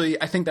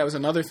think that was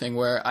another thing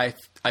where I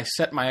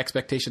set my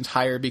expectations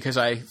higher because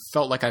I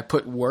felt like I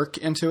put work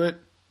into it,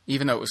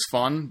 even though it was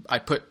fun. I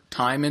put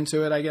time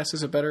into it, I guess,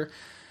 is a better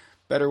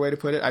way to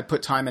put it. I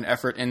put time and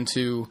effort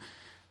into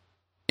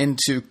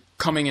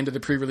coming into the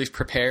pre-release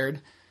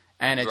prepared,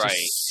 and it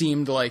just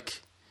seemed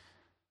like,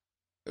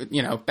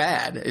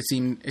 bad. It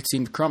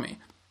seemed crummy.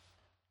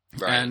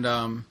 Right.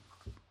 And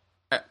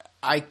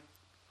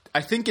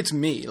I think it's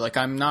me. Like,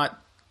 I'm not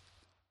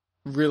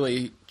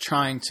really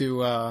trying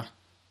to.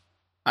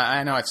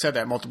 I know I've said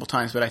that multiple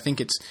times, but I think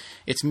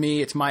it's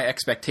me. It's my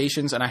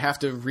expectations, and I have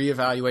to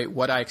reevaluate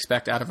what I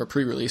expect out of a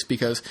pre-release,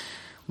 because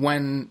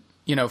when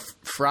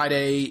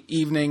Friday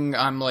evening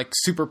I'm like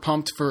super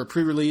pumped for a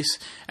pre-release,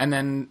 and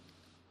then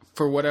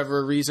for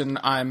whatever reason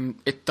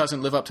it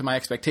doesn't live up to my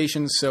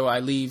expectations, so I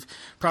leave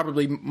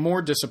probably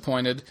more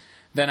disappointed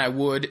than I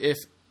would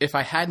if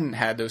I hadn't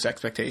had those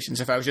expectations.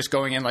 If I was just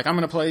going in like, I'm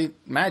going to play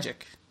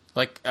Magic,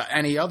 like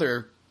any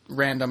other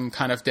random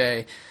kind of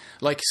day,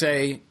 like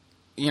say,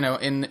 in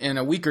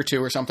a week or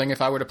two or something, if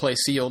I were to play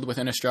Sealed with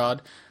Innistrad,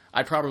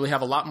 I'd probably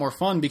have a lot more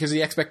fun because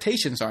the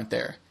expectations aren't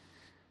there.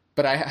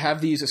 But I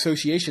have these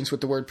associations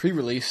with the word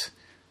pre-release,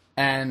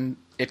 and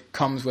it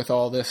comes with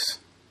all this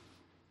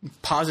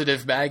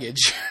positive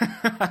baggage.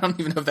 I don't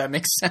even know if that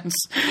makes sense,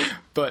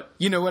 but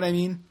you know what I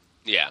mean?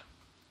 Yeah.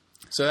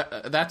 So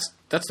that's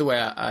the way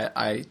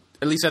I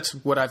at least that's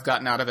what I've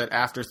gotten out of it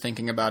after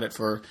thinking about it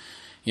for,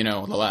 the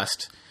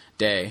last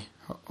day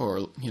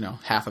or,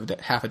 half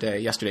a day,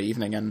 yesterday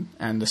evening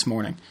and this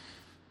morning.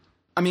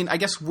 I mean, I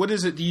guess what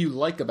is it do you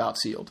like about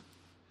Sealed?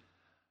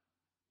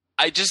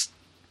 I just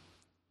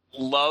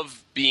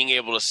love being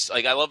able to,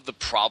 I love the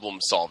problem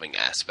solving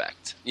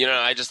aspect.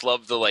 I just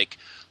love the,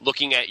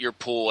 looking at your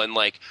pool and,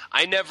 let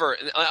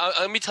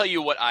me tell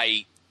you what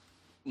I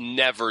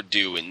never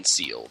do in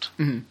Sealed.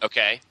 Mm-hmm.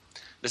 Okay?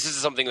 This is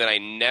something that I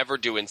never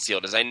do in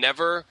Sealed, is I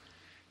never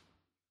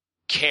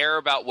care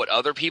about what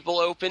other people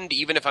opened,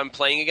 even if I'm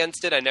playing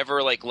against it. I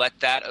never, let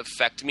that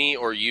affect me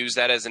or use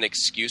that as an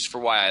excuse for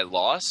why I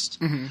lost.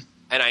 Mm-hmm.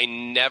 And I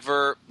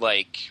never,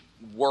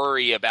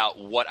 worry about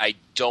what I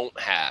don't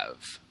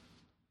have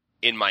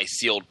in my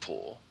Sealed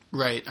pool.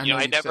 Right.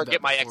 I never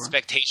get my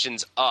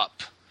expectations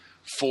up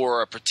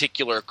for a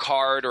particular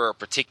card or a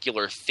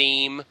particular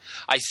theme.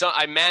 I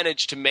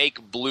manage to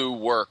make blue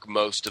work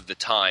most of the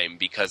time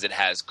because it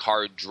has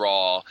card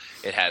draw,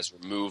 it has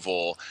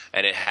removal,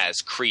 and it has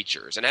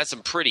creatures. And it has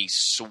some pretty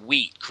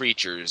sweet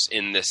creatures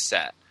in this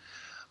set.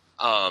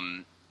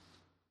 And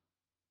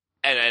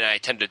I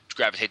tend to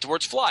gravitate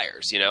towards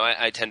flyers.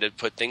 I tend to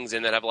put things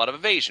in that have a lot of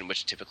evasion,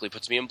 which typically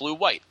puts me in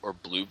blue-white or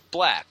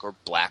blue-black or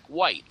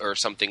black-white or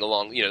something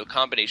along, a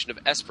combination of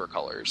Esper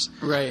colors.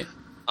 Right.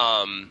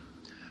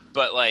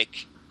 But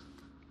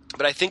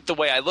I think the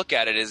way I look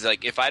at it is,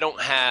 if I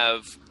don't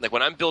have –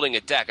 when I'm building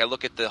a deck, I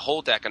look at the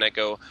whole deck and I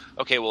go,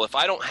 okay, well, if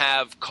I don't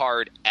have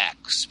card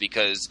X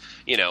because,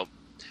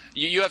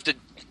 you have to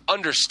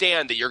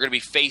understand that you're going to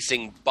be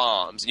facing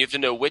bombs, and you have to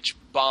know which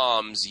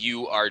bombs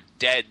you are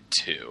dead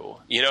to.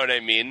 You know what I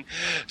mean?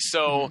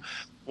 So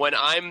when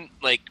I'm,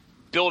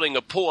 building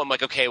a pool, I'm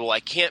like, okay, well, I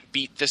can't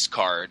beat this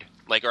card.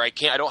 I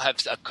don't have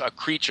a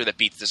creature that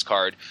beats this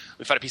card. Let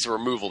me find a piece of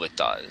removal that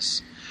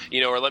does.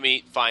 Or let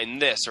me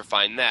find this or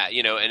find that,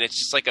 and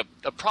it's just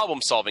a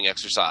problem-solving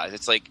exercise.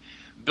 It's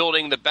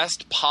building the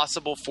best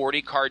possible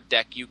 40-card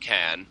deck you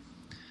can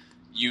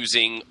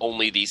using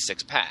only these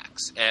 6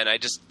 packs. And I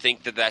just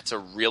think that that's a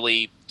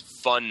really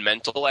fun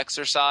mental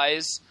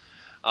exercise.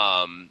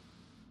 I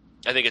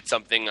think it's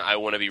something I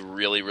want to be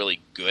really,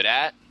 really good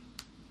at.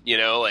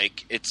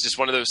 It's just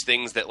one of those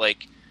things that,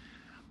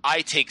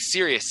 I take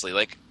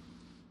seriously.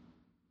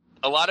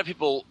 A lot of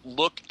people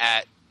look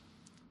at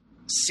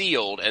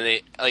Sealed, and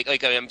they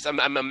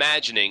I'm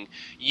imagining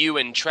you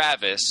and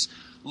Travis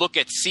look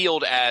at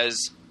Sealed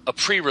as a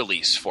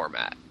pre-release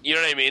format. You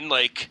know what I mean?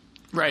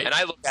 Right. And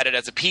I look at it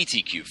as a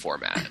PTQ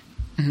format.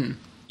 Mm-hmm.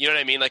 You know what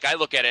I mean? I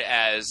look at it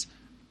as,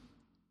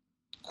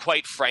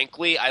 quite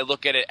frankly, I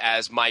look at it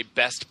as my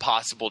best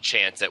possible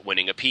chance at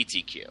winning a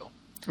PTQ.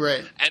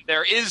 Right. And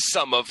there is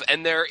some of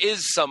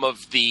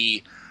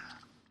the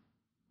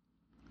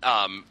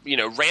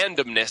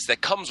randomness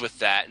that comes with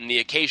that, and the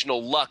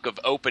occasional luck of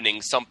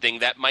opening something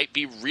that might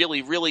be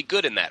really, really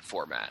good in that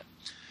format.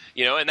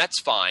 And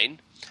that's fine.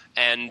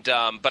 And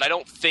but I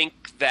don't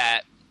think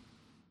that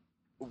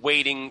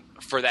waiting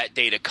for that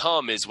day to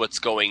come is what's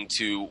going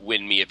to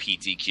win me a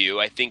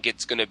PTQ. I think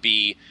it's going to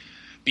be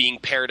being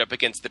paired up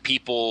against the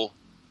people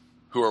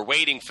who are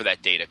waiting for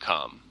that day to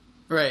come.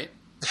 Right.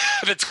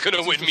 That's going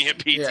to win me a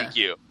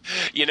PTQ.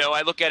 Yeah.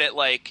 I look at it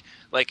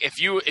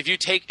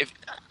if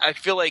I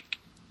feel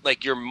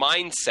like your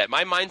mindset,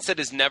 my mindset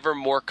is never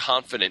more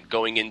confident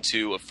going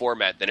into a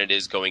format than it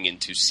is going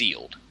into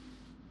Sealed.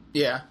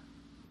 Yeah.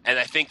 And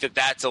I think that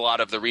that's a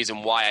lot of the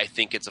reason why I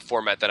think it's a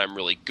format that I'm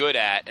really good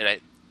at. And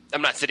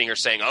I'm not sitting here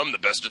saying I'm the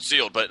best at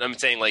Sealed, but I'm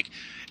saying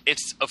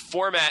it's a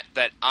format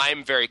that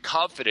I'm very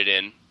confident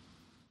in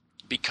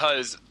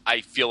because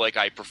I feel like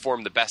I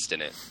perform the best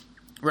in it.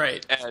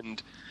 Right.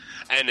 And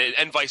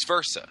vice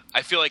versa.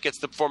 I feel like it's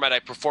the format I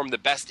perform the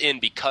best in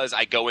because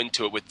I go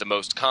into it with the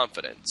most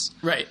confidence.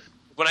 Right.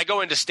 When I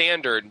go into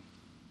Standard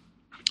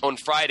on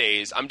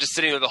Fridays, I'm just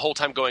sitting there the whole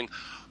time going,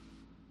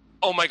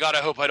 oh my God, I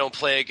hope I don't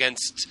play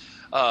against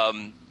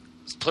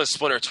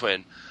Splinter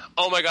Twin.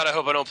 Oh my God, I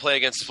hope I don't play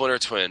against Splinter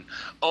Twin.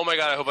 Oh my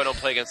God, I hope I don't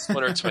play against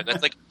Splinter Twin.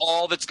 That's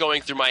all that's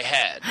going through my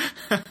head.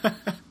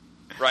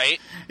 Right?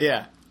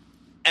 Yeah.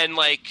 And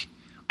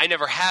I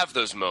never have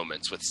those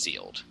moments with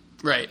Sealed.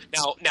 Right.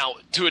 Now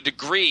to a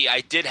degree,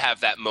 I did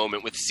have that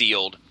moment with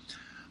Sealed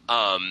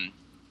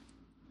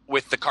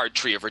with the card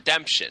Tree of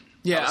Redemption.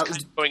 Yeah. I was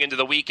going into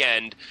the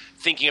weekend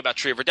thinking about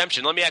Tree of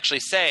Redemption. Let me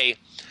actually say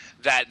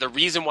that the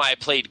reason why I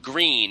played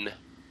green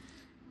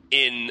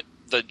in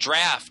the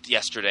draft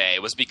yesterday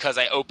was because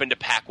I opened a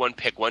pack 1,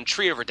 pick 1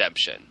 Tree of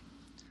Redemption.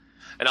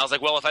 And I was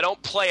like, well, if I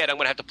don't play it, I'm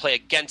going to have to play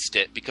against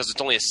it because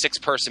it's only a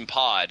 6-person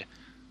pod.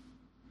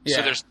 Yeah.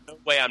 So there's no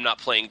way I'm not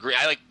playing green.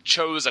 I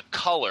chose a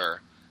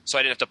color so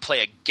I didn't have to play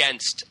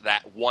against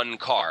that one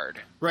card.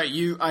 Right.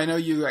 I know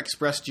you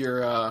expressed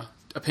your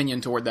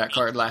opinion toward that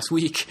card last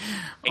week.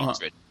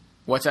 Hatred.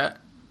 What's that?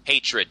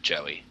 Hatred,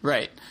 Joey.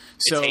 Right.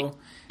 So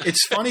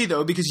it's funny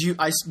though because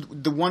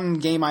the one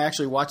game I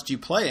actually watched you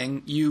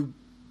playing, you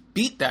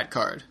beat that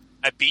card.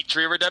 I beat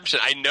Tree of Redemption.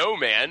 I know,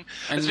 man.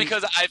 It's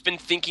because I've been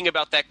thinking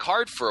about that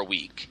card for a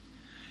week.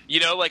 You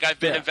know, like I've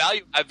been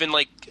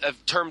in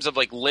terms of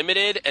like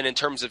limited and in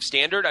terms of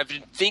standard, I've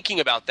been thinking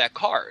about that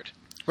card.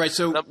 Right.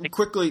 So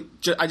quickly,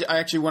 I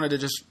actually wanted to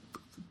just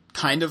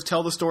kind of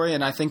tell the story,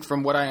 and I think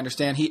from what I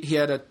understand, he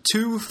had a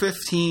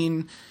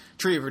 2/15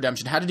 Tree of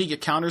Redemption. How did he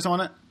get counters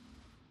on it?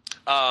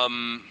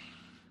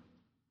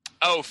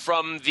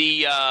 From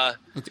the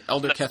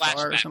Elder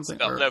Cathar or something?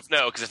 Spell.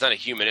 No, because it's not a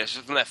human. It's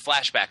from that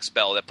flashback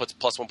spell that puts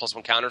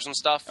 +1/+1 counters and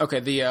stuff. Okay,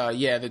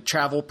 the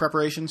travel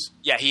preparations?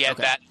 Yeah, he had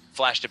that,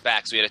 flashed it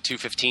back, so he had a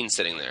 2/15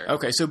 sitting there.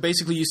 Okay, so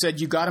basically you said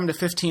you got him to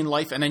 15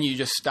 life, and then you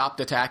just stopped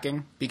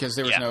attacking because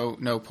there was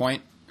no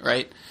point,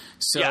 right?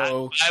 So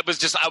yeah, I was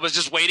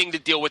just waiting to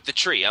deal with the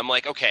tree. I'm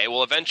like, okay,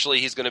 well, eventually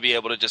he's going to be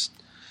able to just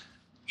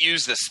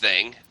use this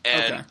thing,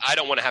 and I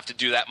don't want to have to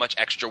do that much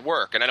extra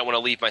work, and I don't want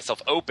to leave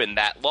myself open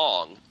that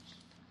long.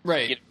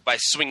 Right. By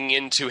swinging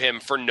into him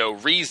for no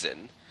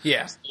reason.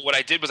 Yeah. So what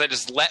I did was I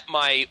just let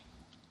my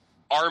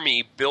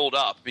army build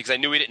up because I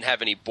knew he didn't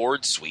have any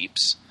board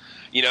sweeps.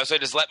 You know, so I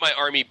just let my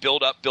army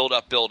build up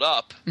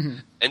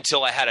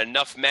until I had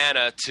enough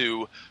mana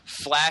to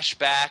flash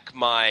back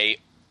my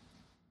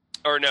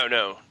 – or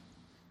no.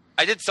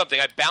 I did something.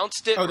 I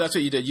bounced it. Oh, that's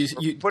what you did.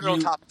 You put it on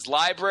top of his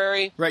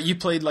library. Right. You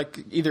played like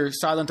either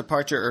Silent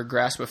Departure or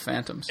Grasp of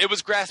Phantoms. It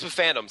was Grasp of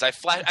Phantoms.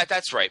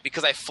 That's right,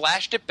 because I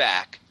flashed it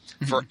back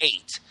for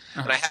 8.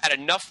 And I had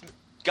enough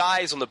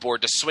guys on the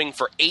board to swing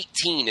for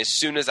 18 as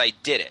soon as I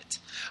did it.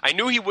 I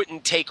knew he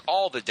wouldn't take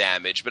all the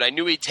damage, but I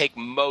knew he'd take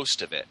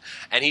most of it.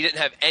 And he didn't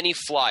have any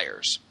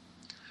flyers.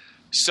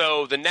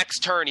 So the next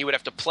turn he would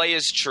have to play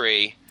his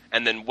tree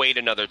and then wait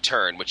another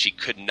turn, which he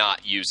could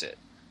not use it.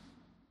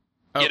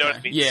 Okay. You know what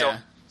I mean? Yeah.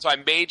 So I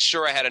made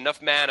sure I had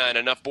enough mana and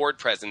enough board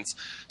presence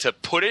to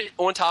put it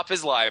on top of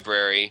his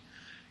library,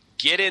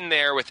 get in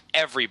there with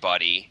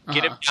everybody,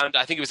 get him down to,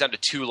 I think it was down to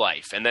 2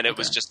 life, and then it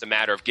was just a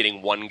matter of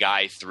getting one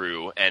guy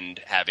through and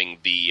having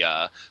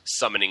the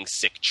summoning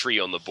sick tree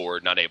on the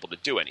board not able to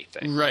do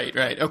anything. Right,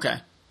 okay.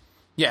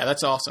 Yeah,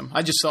 that's awesome.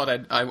 I just thought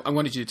I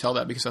wanted you to tell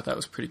that because I thought that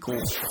was pretty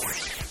cool.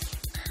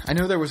 I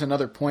know there was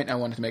another point I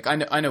wanted to make. I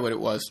know what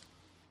it was.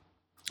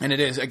 And it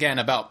is, again,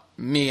 about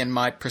me and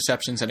my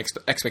perceptions and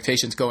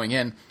expectations going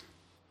in.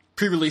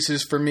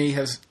 Pre-releases for me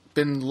has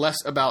been less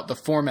about the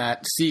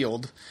format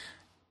sealed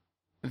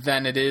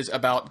than it is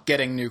about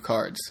getting new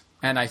cards.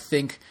 And I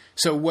think,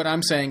 so what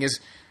I'm saying is,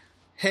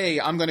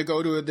 hey, I'm going to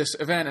go to this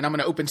event and I'm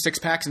going to open 6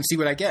 packs and see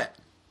what I get.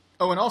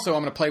 Oh, and also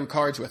I'm going to play with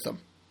cards with them.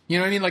 You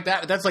know what I mean? Like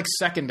that's like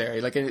secondary,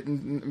 like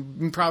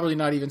probably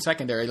not even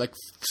secondary, like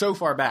so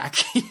far back,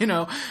 you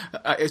know,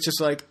 it's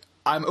just like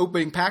I'm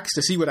opening packs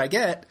to see what I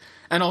get.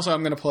 And also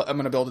I'm going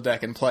to build a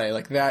deck and play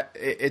like that.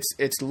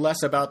 It's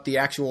less about the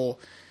actual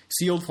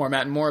sealed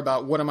format and more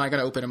about what am I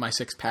going to open in my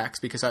 6 packs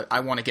because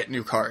I want to get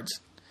new cards.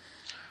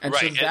 And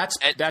so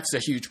that's a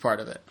huge part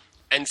of it.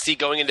 And see,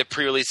 going into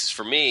pre-releases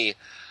for me,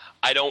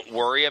 I don't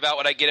worry about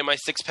what I get in my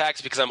 6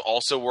 packs because I'm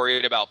also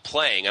worried about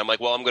playing. I'm like,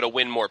 well, I'm going to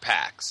win more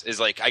packs. Is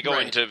like I go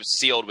into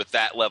sealed with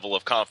that level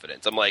of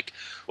confidence. I'm like,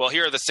 well,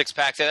 here are the 6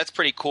 packs. Yeah, that's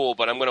pretty cool,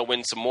 but I'm going to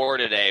win some more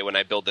today when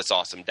I build this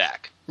awesome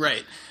deck.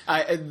 Right.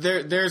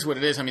 There's what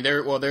it is. I mean,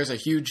 there's a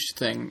huge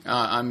thing.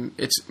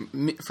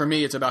 For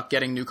me, it's about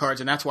getting new cards,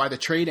 and that's why the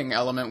trading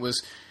element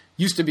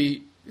used to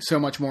be so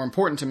much more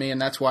important to me,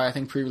 and that's why I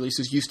think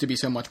pre-releases used to be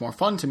so much more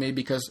fun to me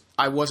because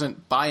I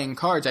wasn't buying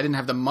cards. I didn't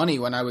have the money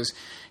when I was,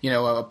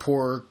 a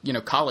poor,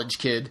 college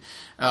kid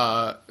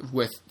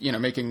with,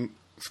 making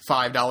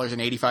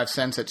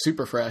 $5.85 at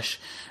Superfresh.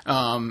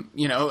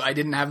 I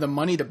didn't have the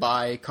money to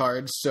buy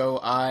cards, so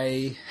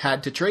I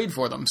had to trade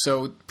for them.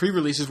 So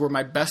pre-releases were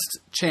my best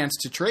chance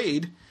to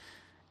trade.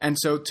 And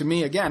so to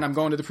me, again, I'm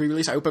going to the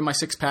pre-release. I open my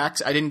 6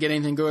 packs. I didn't get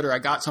anything good or I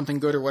got something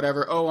good or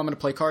whatever. Oh, I'm going to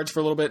play cards for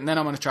a little bit, and then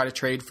I'm going to try to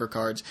trade for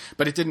cards.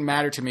 But it didn't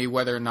matter to me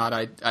whether or not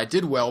I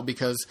did well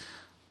because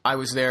I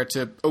was there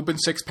to open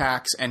 6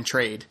 packs and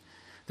trade.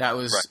 That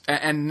was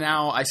and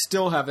now I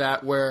still have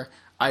that where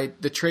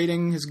the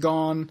trading has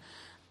gone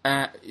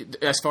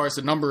as far as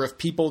the number of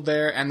people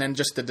there, and then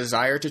just the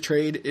desire to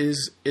trade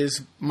is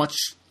much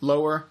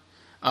lower.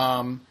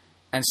 And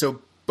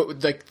so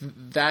but like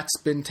that's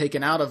been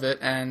taken out of it,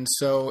 and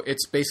so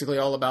it's basically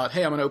all about,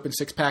 hey, I'm going to open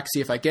 6 packs, see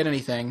if I get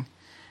anything,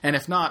 and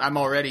if not, I'm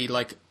already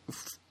like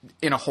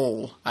in a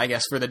hole, I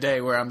guess, for the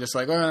day where I'm just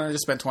like, oh, I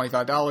just spent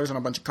 $25 on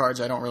a bunch of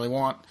cards I don't really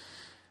want,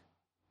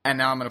 and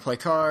now I'm going to play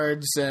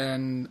cards,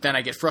 and then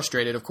I get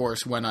frustrated, of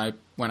course, when I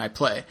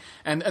play.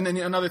 And then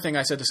another thing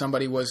I said to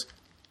somebody was,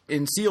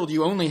 in sealed,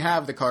 you only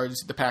have the cards,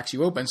 the packs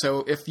you open. So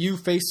if you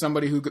face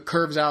somebody who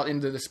curves out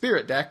into the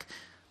spirit deck,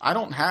 I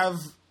don't have.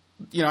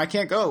 I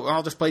can't go.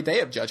 I'll just play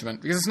Day of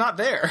Judgment because it's not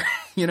there.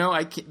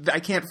 I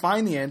can't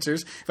find the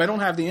answers. If I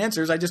don't have the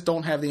answers, I just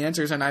don't have the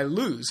answers and I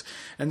lose.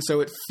 And so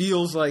it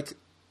feels like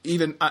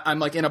I'm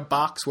like in a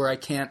box where I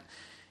can't.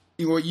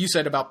 What you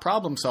said about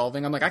problem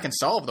solving, I'm like, I can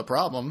solve the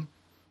problem,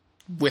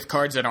 with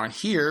cards that aren't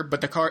here.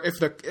 But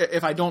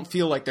if I don't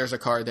feel like there's a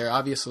card there,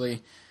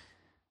 obviously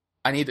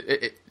I need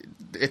it.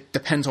 It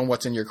depends on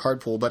what's in your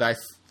card pool. But I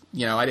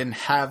didn't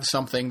have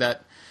something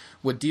that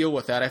would deal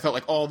with that. I felt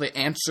like all the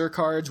answer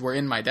cards were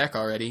in my deck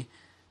already.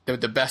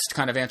 The best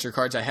kind of answer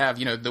cards I have,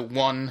 the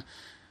one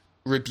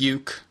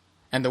Rebuke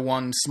and the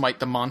one Smite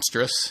the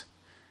Monstrous,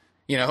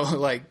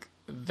 like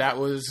that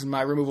was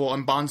my removal,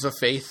 and Bonds of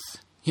Faith,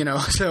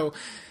 so,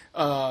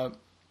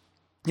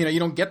 you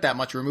don't get that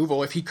much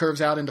removal. If he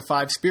curves out into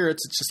 5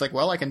 spirits, it's just like,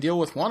 well, I can deal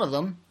with one of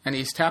them, and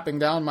he's tapping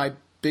down my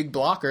big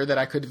blocker that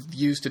I could have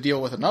used to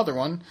deal with another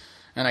one,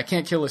 and I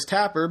can't kill his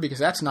tapper because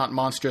that's not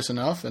monstrous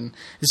enough, and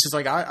it's just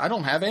like, I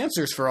don't have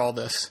answers for all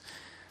this.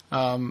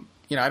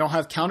 I don't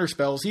have counter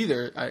spells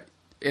either.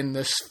 In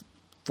this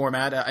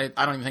format, I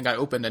don't even think I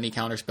opened any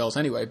counter spells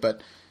anyway,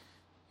 but,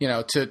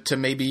 to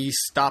maybe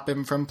stop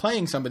him from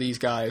playing some of these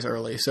guys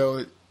early.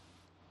 So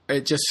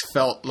it just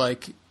felt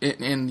like,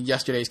 in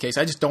yesterday's case,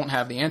 I just don't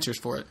have the answers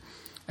for it.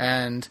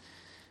 And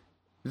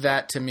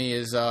that, to me,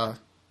 is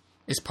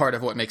part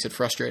of what makes it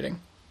frustrating.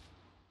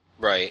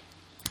 Right.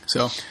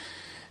 So,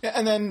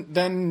 and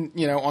then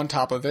on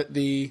top of it,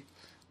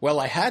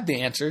 I had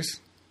the answers.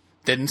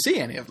 Didn't see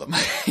any of them.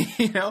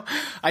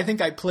 I think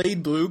I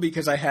played blue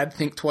because I had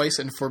Think Twice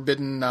and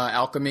Forbidden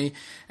Alchemy,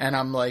 and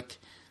I'm like,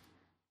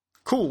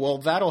 cool, well,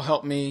 that'll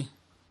help me.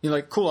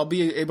 Cool, I'll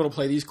be able to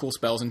play these cool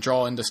spells and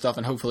draw into stuff,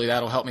 and hopefully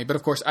that'll help me. But,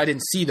 of course, I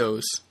didn't see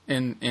those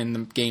in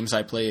the games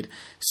I played.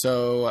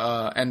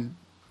 So,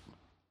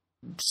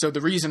 so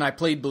the reason I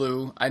played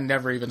blue, I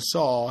never even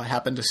saw. I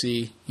happened to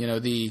see,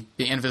 the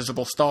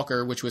Invisible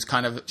Stalker, which was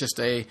kind of just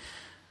a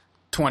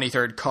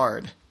 23rd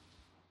card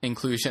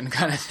inclusion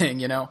kind of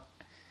thing,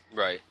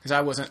 Right.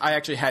 Because I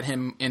actually had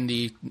him in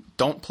the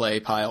don't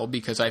play pile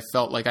because I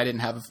felt like I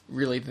didn't have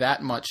really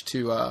that much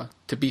to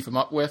beef him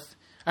up with.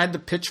 I had the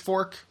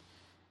Pitchfork,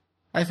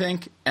 I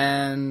think,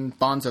 and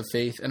Bonds of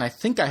Faith, and I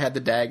think I had the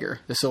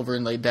dagger, the Silver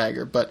Inlaid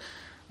Dagger, but,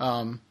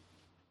 I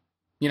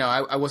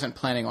wasn't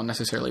planning on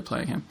necessarily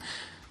playing him.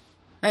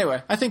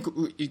 Anyway, I think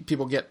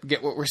people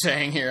get what we're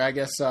saying here. I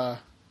guess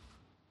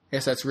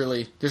there's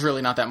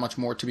really not that much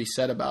more to be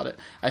said about it.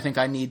 I think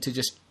I need to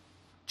just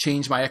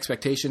change my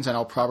expectations, and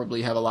I'll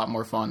probably have a lot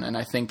more fun. And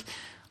I think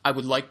I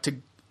would like to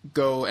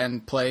go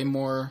and play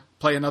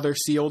another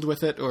sealed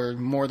with it, or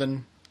more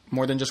than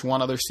just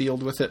one other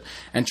sealed with it,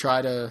 and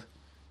try to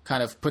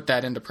kind of put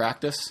that into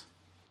practice.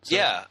 So.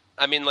 Yeah,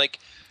 I mean,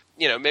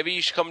 maybe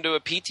you should come to a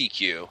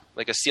PTQ,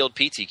 like a sealed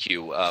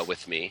PTQ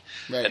with me,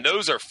 right. And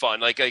those are fun.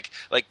 Like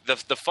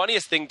the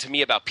funniest thing to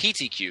me about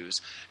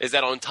PTQs is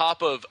that on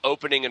top of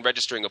opening and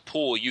registering a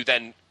pool, you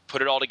then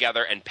put it all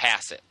together and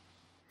pass it.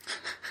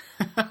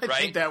 I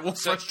think that will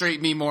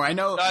frustrate me more. I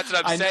know. That's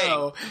what I'm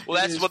saying.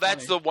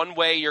 That's the one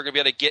way you're going to be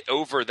able to get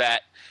over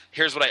that.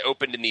 Here's what I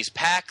opened in these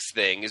packs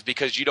thing is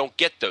because you don't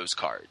get those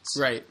cards,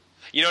 right?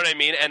 You know what I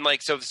mean? And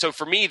so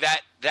for me,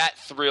 that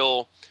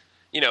thrill,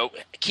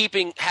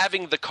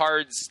 having the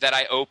cards that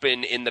I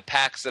open in the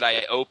packs that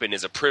I open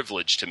is a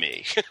privilege to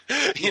me.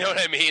 You know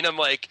what I mean? I'm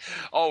like,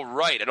 all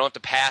right, I don't have to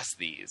pass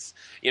these.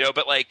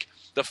 But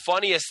the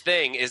funniest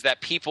thing is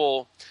that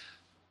people.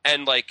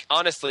 And,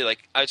 honestly,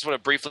 I just want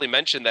to briefly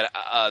mention that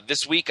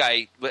this week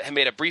I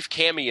made a brief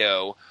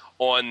cameo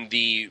on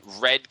the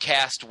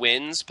Redcast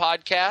Wins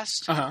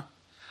podcast.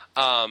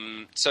 Uh-huh.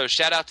 So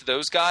shout out to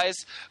those guys.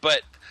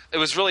 But it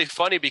was really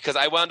funny because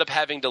I wound up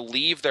having to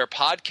leave their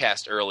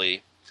podcast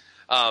early,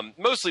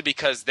 mostly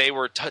because they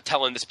were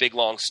telling this big,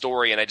 long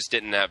story and I just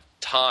didn't have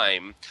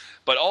time.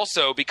 But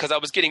also because I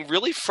was getting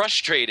really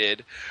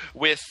frustrated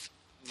with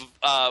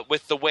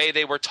the way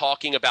they were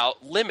talking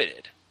about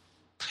Limited.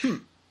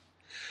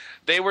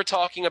 They were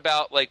talking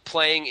about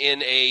playing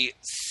in a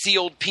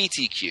sealed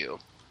PTQ,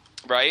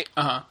 right?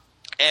 Uh-huh.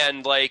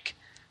 And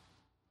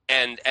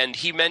and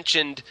he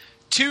mentioned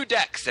 2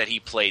 decks that he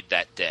played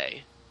that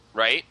day,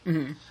 right?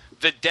 Mm-hmm.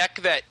 The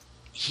deck that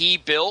he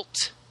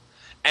built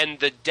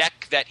and the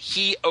deck that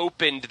he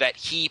opened that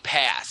he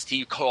passed.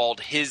 He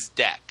called his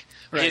deck,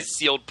 right. His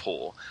sealed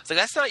pool. It's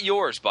that's not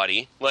yours,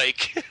 buddy.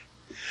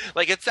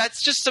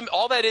 That's just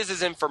all that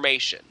is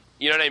information.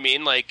 You know what I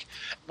mean?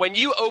 When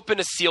you open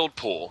a sealed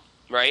pool.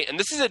 Right? And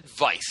this is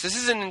advice. This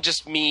isn't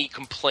just me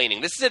complaining.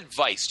 This is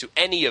advice to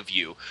any of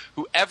you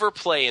who ever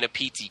play in a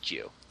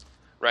PTQ.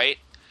 Right?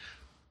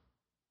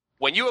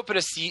 When you open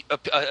a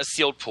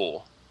sealed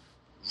pool,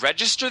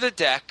 register the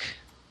deck,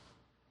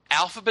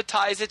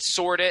 alphabetize it,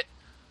 sort it,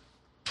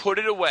 put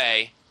it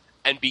away,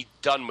 and be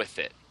done with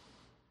it.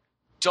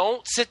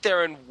 Don't sit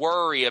there and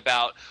worry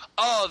about,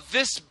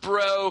 this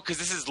bro, because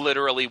this is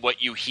literally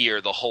what you hear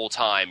the whole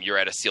time you're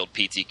at a sealed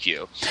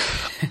PTQ.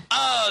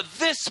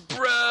 This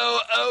bro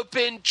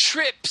opened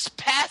Trips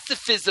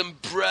Pacifism,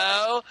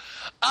 bro.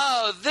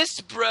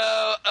 This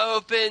bro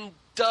opened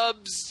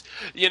Dubs,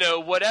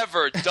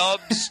 whatever.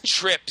 Dubs,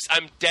 Trips.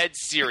 I'm dead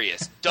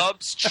serious.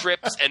 Dubs,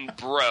 Trips, and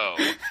bro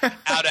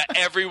out of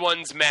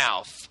everyone's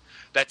mouth.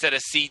 That's at a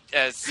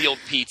sealed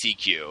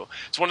PTQ.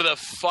 It's one of the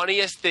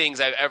funniest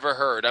things I've ever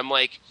heard. I'm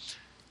like,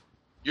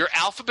 you're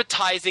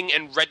alphabetizing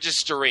and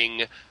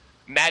registering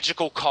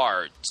magical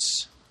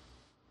cards.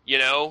 You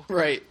know?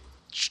 Right.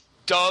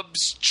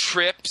 Dubs,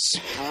 trips,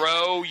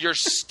 bro, you're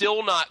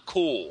still not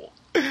cool.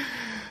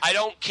 I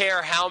don't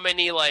care how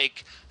many,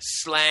 like,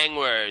 slang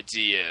words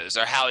you use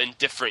or how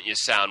indifferent you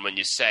sound when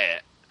you say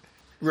it.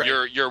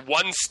 Right. You're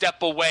one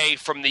step away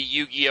from the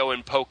Yu-Gi-Oh!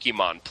 And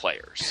Pokemon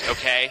players,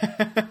 okay?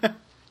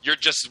 You're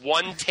just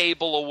one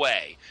table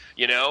away.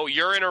 You know,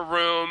 you're in a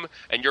room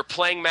and you're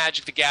playing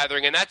Magic the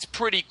Gathering, and that's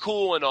pretty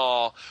cool and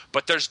all,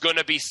 but there's going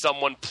to be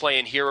someone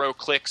playing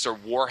HeroClix or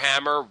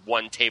Warhammer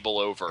one table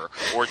over,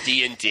 or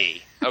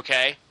D&D,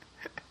 okay?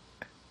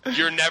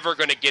 You're never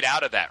going to get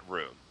out of that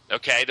room,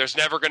 okay? There's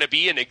never going to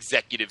be an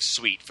executive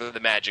suite for the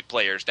Magic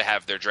players to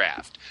have their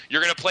draft.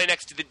 You're going to play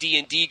next to the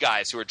D&D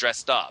guys who are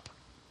dressed up,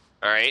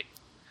 all right?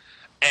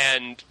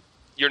 And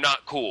you're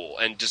not cool,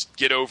 and just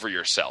get over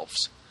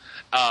yourselves.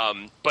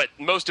 But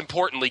most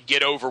importantly,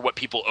 get over what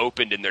people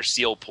opened in their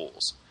seal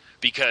pools,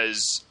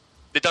 because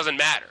it doesn't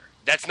matter.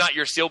 That's not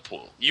your seal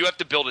pool. You have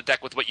to build a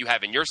deck with what you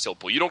have in your seal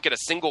pool. You don't get a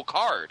single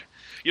card.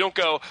 You don't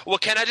go, well,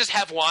 can I just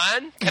have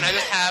one? Can I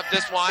just have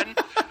this one?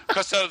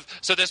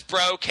 So this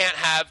bro can't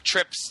have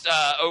trips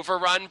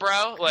overrun,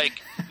 bro?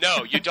 Like,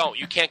 no, you don't.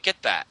 You can't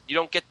get that. You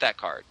don't get that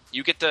card.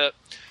 You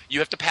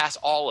have to pass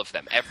all of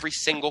them. Every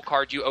single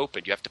card you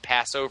open, you have to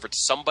pass over to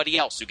somebody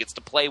else who gets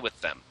to play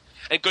with them.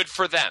 And good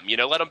for them, you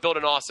know. Let them build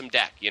an awesome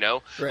deck, you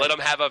know. Right. Let them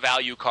have a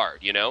value card,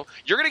 you know.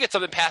 You're going to get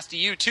something passed to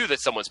you, too,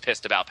 that someone's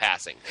pissed about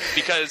passing.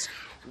 Because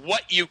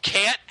what you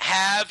can't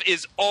have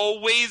is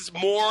always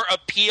more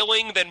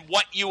appealing than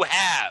what you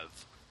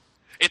have.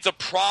 It's a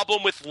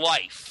problem with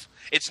life.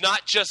 It's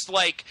not just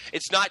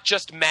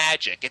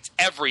Magic. It's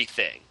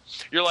everything.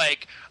 You're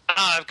like,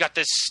 I've got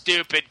this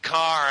stupid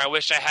car. I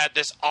wish I had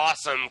this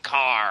awesome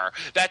car.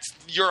 That's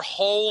your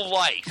whole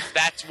life.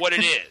 That's what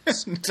it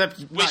is.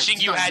 Wishing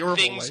you had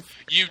things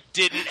you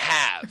didn't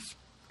have.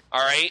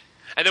 All right?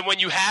 And then when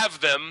you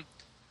have them,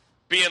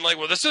 being like,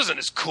 well, this isn't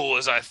as cool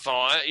as I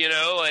thought, you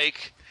know?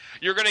 Like,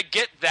 you're going to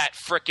get that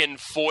frickin'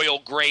 foil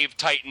Grave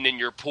Titan in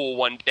your pool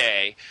one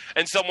day,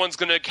 and someone's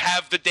going to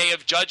have the Day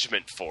of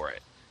Judgment for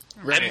it.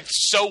 Right. And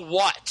so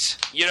what?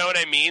 You know what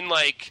I mean?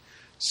 Like,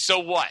 so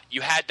what?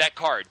 You had that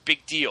card.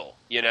 Big deal,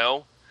 you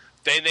know?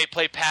 Then they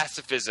play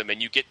pacifism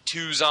and you get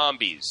 2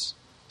 zombies.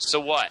 So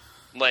what?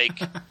 Like,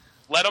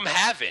 let them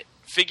have it.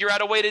 Figure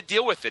out a way to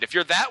deal with it. If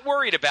you're that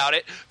worried about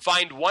it,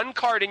 find one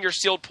card in your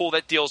sealed pool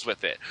that deals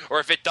with it. Or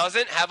if it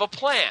doesn't, have a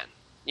plan.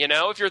 You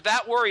know, if you're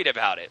that worried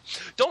about it,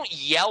 don't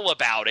yell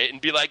about it and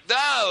be like,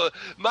 no,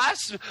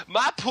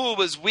 my pool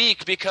was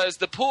weak because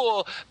the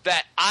pool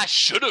that I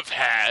should have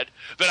had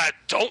that I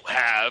don't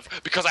have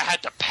because I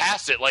had to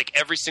pass it like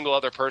every single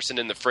other person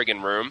in the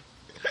friggin' room.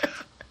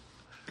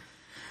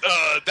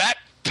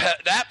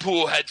 That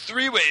pool had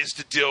 3 ways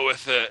to deal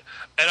with it,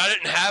 and I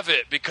didn't have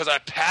it because I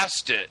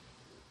passed it.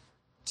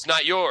 It's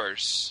not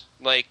yours.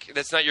 Like,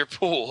 that's not your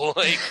pool.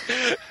 Like,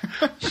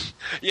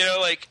 you know,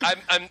 like,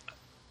 I'm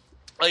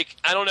like,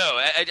 I don't know.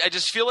 I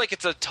just feel like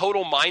it's a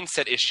total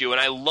mindset issue, and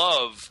I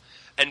love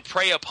and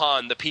prey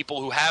upon the people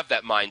who have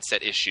that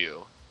mindset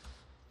issue.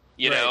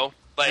 You know?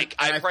 Like,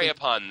 and I prey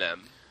upon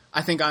them.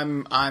 I think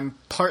I'm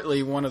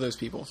partly one of those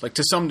people, like,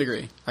 to some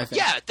degree, I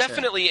think. Yeah,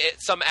 definitely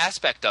some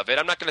aspect of it.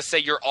 I'm not going to say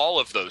you're all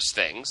of those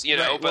things, you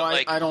know, but,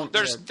 like, I don't,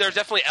 there's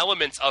definitely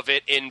elements of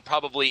it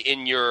probably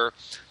in your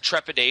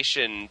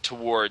trepidation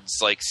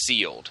towards, like,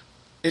 sealed.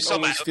 It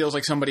always feels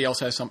like somebody else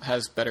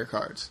has better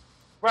cards.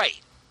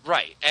 Right.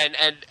 Right, and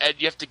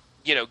you have to,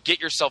 you know,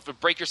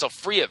 break yourself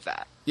free of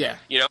that. Yeah.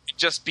 You know,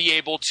 just be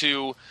able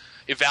to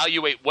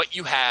evaluate what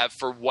you have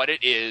for what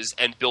it is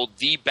and build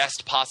the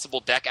best possible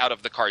deck out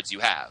of the cards you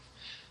have.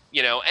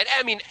 You know, and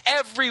I mean,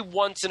 every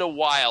once in a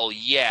while,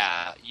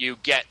 yeah, you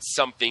get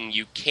something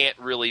you can't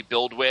really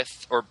build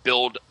with or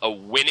build a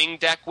winning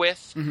deck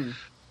with,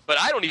 but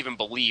I don't even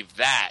believe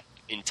that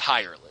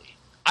entirely.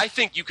 I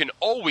think you can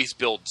always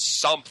build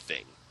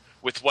something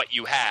with what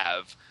you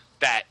have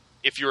that,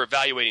 if you're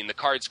evaluating the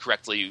cards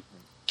correctly,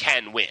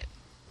 can win.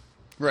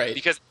 Right.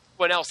 Because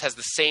everyone else has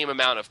the same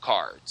amount of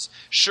cards.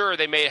 Sure,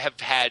 they may have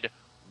had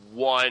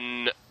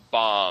one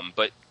bomb,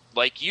 but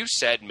like you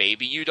said,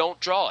 maybe you don't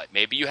draw it.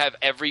 Maybe you have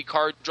every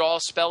card draw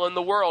spell in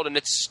the world and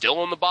it's still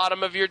on the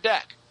bottom of your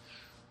deck.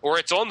 Or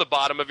it's on the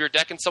bottom of your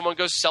deck and someone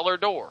goes cellar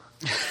door.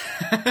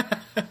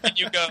 And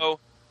you go,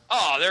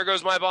 oh, there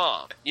goes my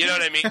bomb. You know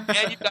what I mean?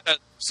 And you got a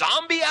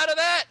zombie out of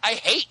that? I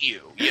hate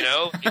you, you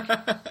know?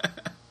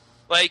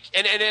 Like,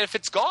 and if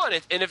it's gone,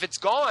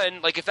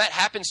 like, if that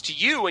happens to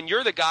you and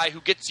you're the guy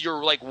who gets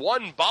your, like,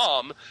 one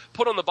bomb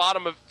put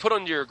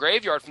on your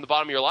graveyard from the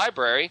bottom of your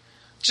library,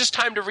 it's just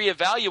time to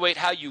reevaluate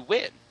how you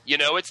win. You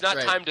know, it's not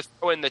time to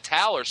throw in the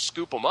towel or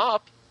scoop them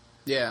up.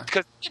 Yeah.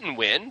 Because they didn't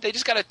win. They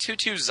just got a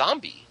 2/2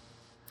 zombie.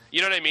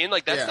 You know what I mean?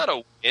 Like, that's not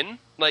a win.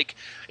 Like,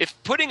 if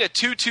putting a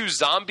 2/2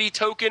 zombie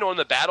token on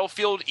the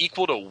battlefield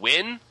equaled a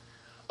win,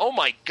 oh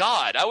my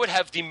God, I would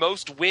have the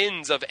most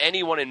wins of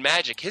anyone in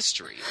Magic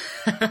history.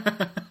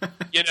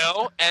 You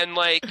know? And,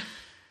 like,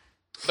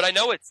 but I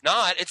know it's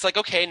not. It's like,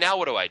 okay, now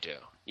what do I do?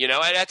 You know?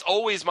 And that's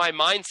always my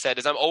mindset,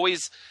 is I'm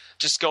always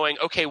just going,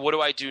 okay, what do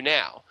I do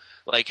now?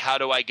 Like, how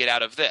do I get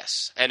out of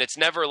this? And it's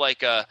never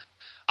like a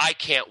I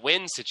can't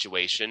win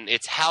situation.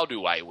 It's how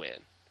do I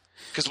win?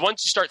 Because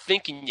once you start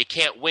thinking you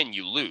can't win,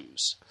 you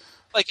lose.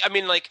 Like, I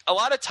mean, like, a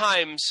lot of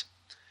times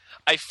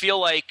I feel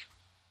like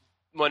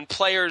when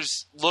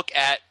players look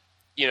at,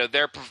 you know,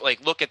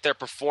 look at their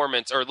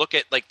performance or look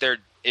at, like, their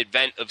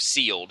event of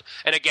Sealed.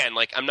 And again,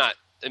 like, I'm not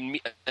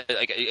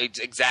like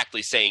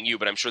exactly saying you,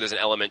 but I'm sure there's an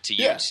element to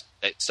you,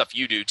 stuff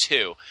you do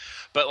too.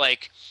 But,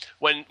 like,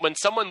 when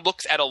someone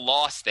looks at a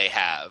loss they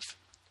have,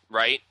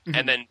 right,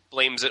 and then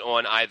blames it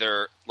on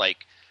either,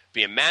 like,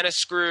 being mana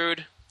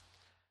screwed.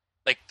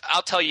 Like,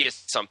 I'll tell you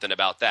something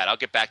about that. I'll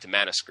get back to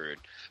mana screwed.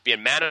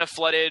 Being mana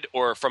flooded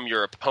or from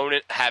your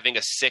opponent having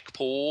a sick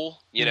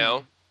pool, you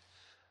know?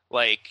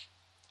 Like,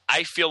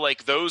 I feel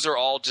like those are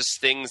all just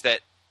things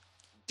that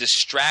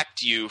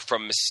distract you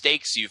from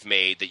mistakes you've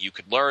made that you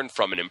could learn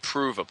from and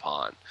improve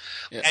upon.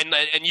 Yeah.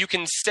 And you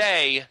can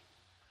say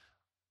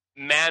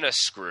mana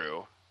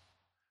screw,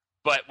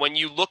 but when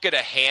you look at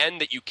a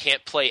hand that you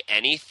can't play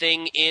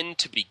anything in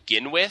to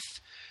begin with,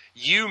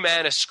 you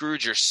mana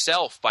screwed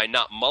yourself by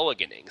not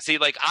mulliganing. See,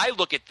 like, I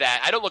look at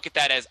that. I don't look at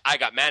that as I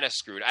got mana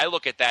screwed. I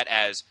look at that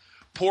as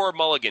poor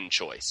mulligan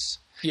choice.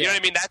 Yeah. You know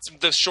what I mean? That's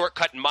the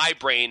shortcut in my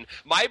brain.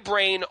 My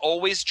brain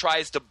always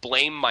tries to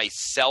blame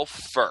myself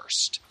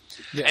first.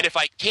 Yeah. And if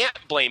I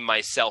can't blame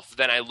myself,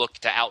 then I look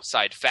to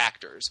outside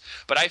factors.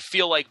 But I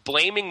feel like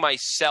blaming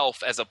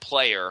myself as a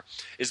player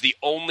is the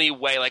only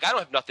way. Like, I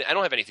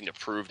don't have anything to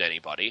prove to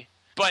anybody.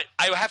 But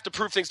I have to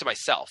prove things to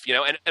myself, you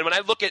know? And when I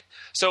look at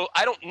 – so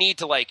I don't need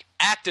to, like,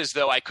 act as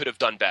though I could have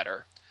done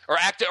better or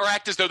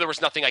act as though there was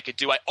nothing I could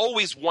do. I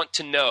always want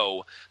to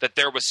know that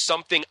there was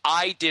something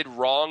I did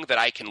wrong that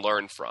I can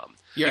learn from.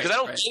 Yeah, because I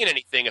don't gain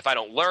anything if I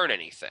don't learn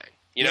anything.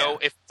 You know,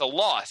 if it's a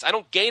loss, I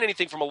don't gain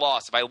anything from a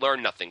loss if I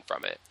learn nothing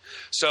from it.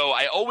 So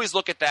I always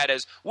look at that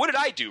as, what did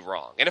I do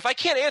wrong? And if I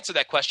can't answer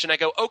that question, I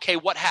go, okay,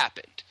 what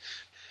happened?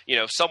 You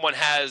know, someone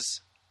has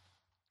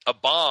a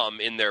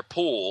bomb in their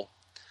pool –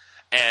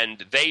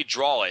 and they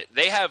draw it.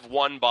 They have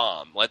one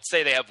bomb. Let's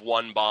say they have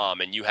one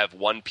bomb and you have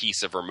one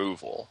piece of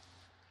removal.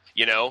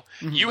 You know?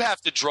 You have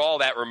to draw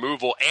that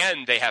removal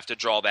and they have to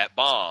draw that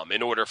bomb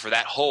in order for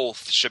that whole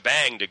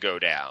shebang to go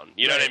down.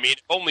 You know what I mean?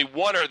 If only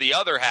one or the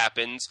other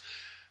happens,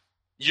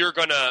 you're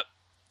going to,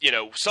 you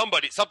know,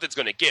 something's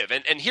going to give.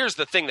 And here's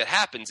the thing that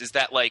happens is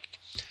that, like,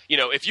 you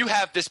know, if you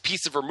have this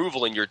piece of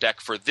removal in your deck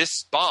for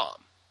this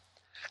bomb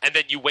and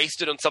then you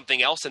waste it on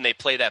something else and they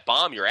play that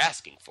bomb, you're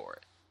asking for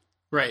it.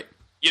 Right.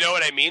 You know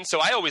what I mean? So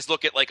I always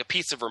look at, like, a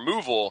piece of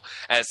removal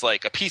as,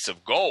 like, a piece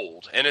of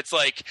gold. And it's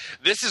like,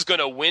 this is going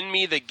to win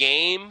me the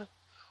game,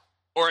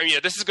 or, you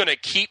know, this is going to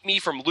keep me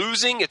from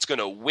losing. It's going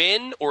to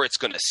win, or it's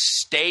going to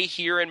stay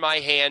here in my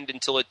hand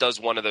until it does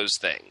one of those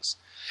things.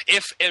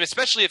 And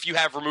especially if you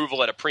have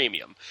removal at a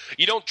premium.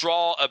 You don't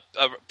draw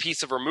a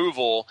piece of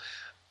removal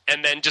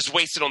and then just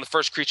waste it on the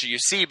first creature you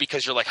see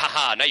because you're like,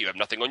 haha, now you have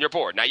nothing on your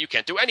board. Now you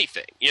can't do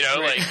anything, you know?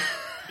 Right. Like,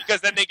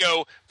 because then they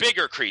go,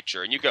 bigger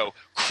creature, and you go,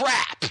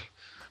 crap!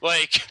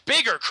 Like,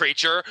 bigger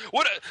creature?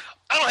 I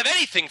don't have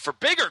anything for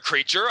bigger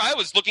creature. I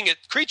was looking at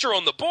creature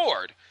on the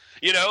board.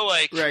 You know,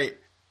 like... Right.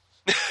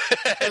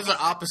 That's the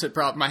opposite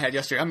problem I had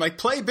yesterday. I'm like,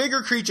 play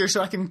bigger creature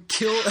so I can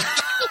kill...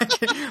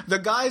 The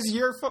guys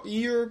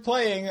you're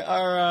playing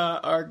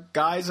are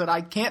guys that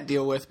I can't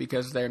deal with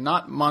because they're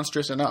not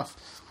monstrous enough.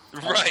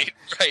 Right.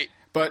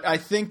 But I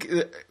think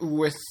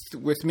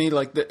with me,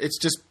 like, it's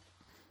just...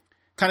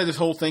 kind of this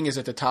whole thing is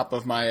at the top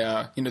of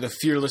my, you know, the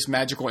fearless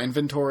magical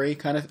inventory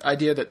kind of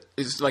idea that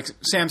is like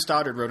Sam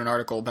Stoddard wrote an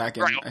article back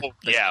in.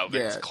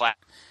 It's class.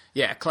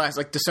 Yeah, class,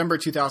 like December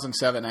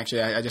 2007,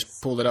 actually. I just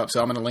pulled it up,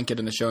 so I'm going to link it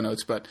in the show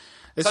notes. But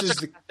this Such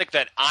is a classic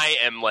that I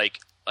am like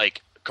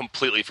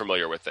completely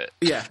familiar with it.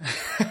 Yeah.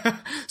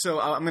 So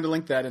I'm going to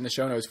link that in the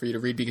show notes for you to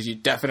read because you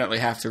definitely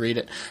have to read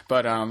it.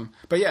 But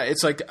yeah,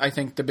 it's like, I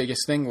think the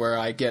biggest thing where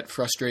I get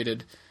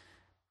frustrated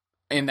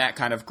in that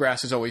kind of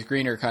grass is always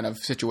greener kind of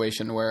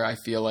situation where I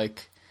feel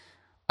like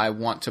I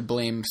want to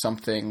blame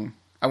something.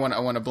 I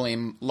want to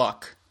blame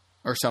luck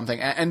or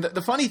something. And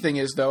the funny thing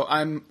is, though,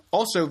 I'm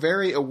also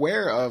very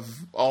aware of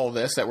all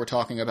this that we're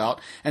talking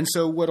about. And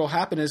so what'll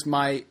happen is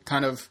my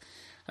kind of,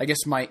 I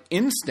guess my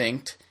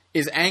instinct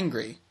is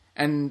angry.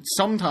 And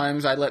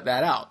sometimes I let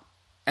that out.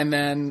 And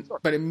then,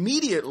 but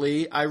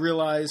immediately I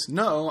realize,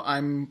 no,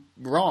 I'm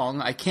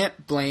wrong. I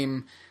can't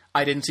blame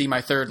I didn't see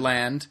my third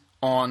land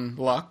on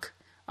luck.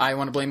 I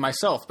want to blame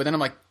myself. But then I'm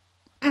like,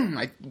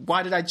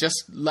 why did I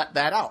just let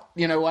that out?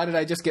 You know, why did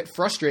I just get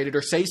frustrated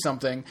or say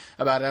something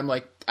about it? I'm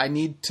like,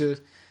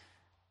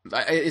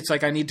 it's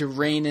like I need to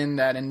rein in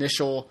that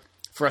initial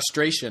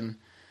frustration.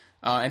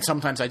 And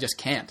sometimes I just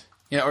can't,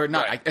 you know, or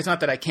not. Right. It's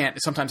not that I can't.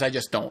 Sometimes I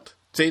just don't.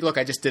 See, look,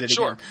 I just did it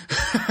again.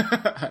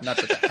 Not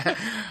that.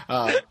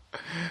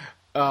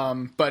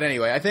 But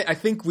anyway, I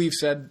think we've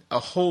said a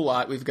whole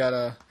lot. We've got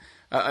an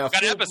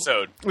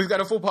episode. We've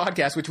got a full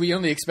podcast, which we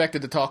only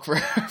expected to talk for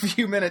a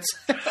few minutes.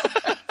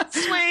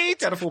 Sweet.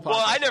 Got a full podcast.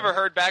 Well, I never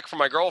heard back from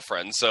my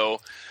girlfriend, so,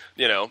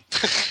 you know,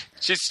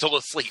 she's still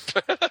asleep.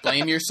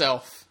 Blame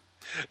yourself.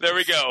 There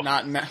we go. It's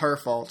not her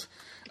fault.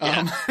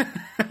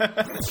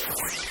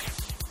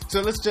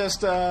 So let's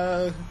just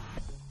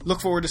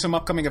look forward to some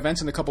upcoming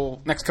events in the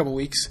next couple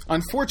weeks.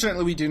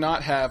 Unfortunately, we do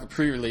not have a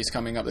pre-release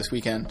coming up this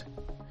weekend.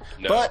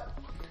 No. But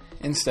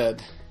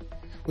instead,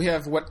 we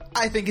have what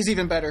I think is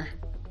even better,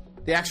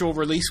 the actual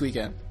release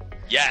weekend.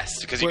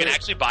 Yes, because you can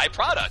actually buy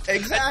product.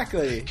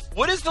 Exactly.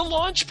 What is the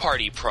launch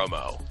party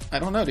promo? I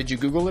don't know. Did you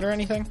Google it or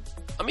anything?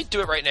 Let me do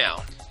it right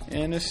now.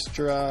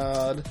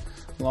 Innistrad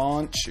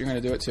launch. You're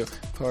going to do it too.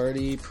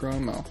 Party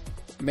promo.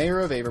 Mayor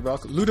of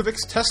Averbuck.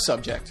 Ludovic's test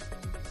subject.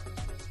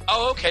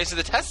 Oh, okay. So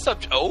the test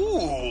subject.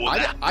 Oh,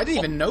 I didn't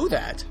even know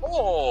that.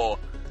 Oh,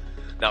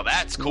 now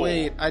that's cool.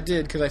 Wait, I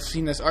did because I've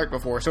seen this art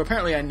before. So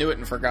apparently I knew it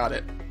and forgot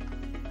it.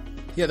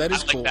 Yeah, that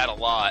is cool. I like that a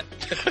lot.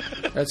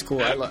 That's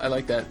cool. I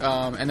like that.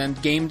 And then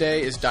game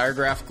day is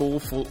diagraph cool,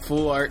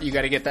 full art. You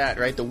got to get that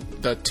right. The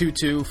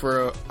 2/2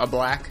 for a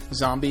black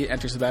zombie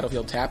enters the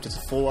battlefield tapped. It's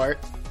a full art.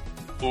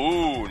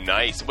 Ooh,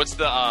 nice. What's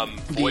the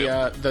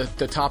foil?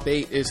 The top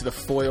 8 is the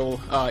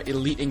foil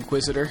Elite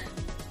Inquisitor.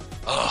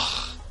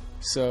 Ugh.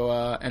 So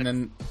and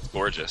then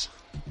Gorgeous.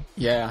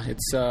 Yeah,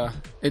 it's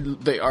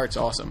the art's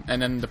awesome.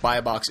 And then the buy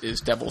box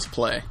is Devil's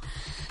Play.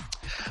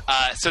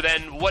 So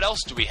then, what else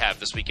do we have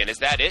this weekend? Is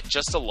that it?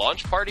 Just a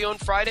launch party on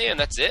Friday, and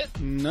that's it?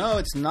 No,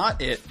 it's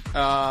not it.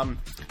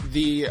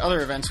 The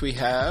other events we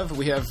have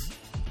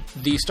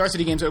the Star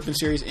City Games Open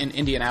Series in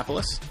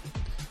Indianapolis.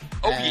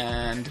 Oh,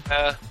 and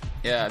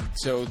yeah,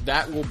 so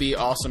that will be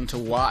awesome to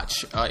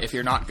watch if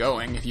you're not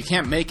going. If you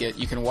can't make it,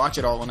 you can watch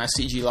it all on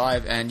SCG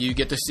Live, and you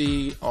get to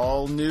see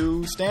all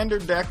new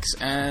standard decks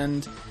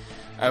and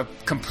a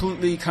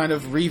completely kind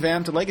of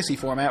revamped Legacy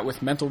format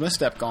with Mental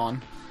Misstep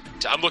gone.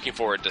 I'm looking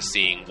forward to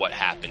seeing what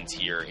happens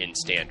here in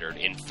Standard,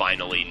 in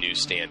finally new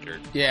Standard.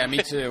 Yeah, me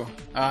too.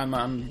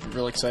 I'm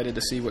real excited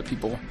to see what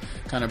people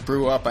kind of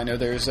brew up. I know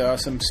there's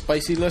some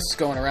spicy lists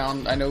going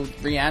around. I know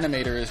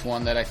Reanimator is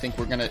one that I think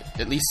we're going to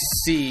at least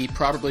see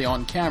probably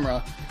on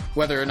camera.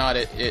 Whether or not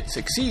it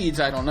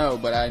succeeds, I don't know,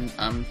 but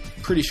I'm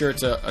pretty sure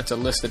it's a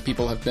list that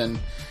people have been...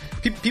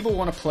 People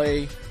want to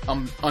play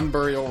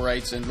Unburial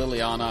Rites and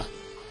Liliana.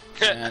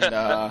 And,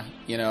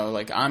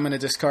 I'm going to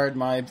discard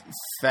my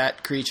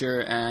fat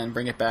creature and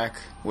bring it back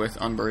with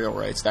Unburial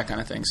Rites, that kind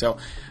of thing. So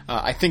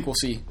I think we'll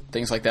see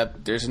things like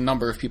that. There's a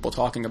number of people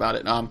talking about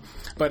it.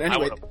 But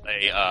anyway... I want to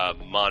play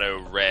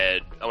mono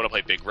red. I want to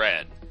play big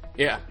red.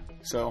 Yeah.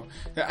 So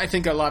I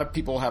think a lot of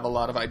people have a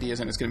lot of ideas,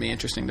 and it's going to be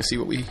interesting to see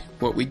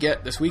what we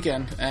get this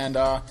weekend. And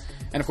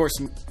of course,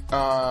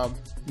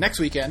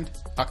 next weekend,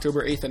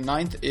 October 8th and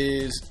 9th,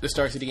 is the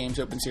Star City Games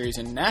Open Series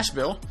in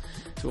Nashville.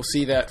 So we'll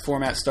see that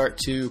format start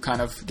to kind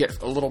of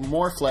get a little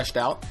more fleshed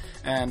out.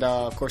 And,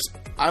 of course,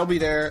 I'll be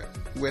there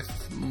with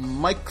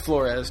Mike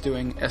Flores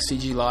doing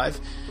SCG Live.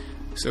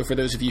 So for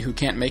those of you who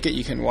can't make it,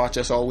 you can watch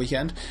us all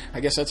weekend.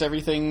 I guess that's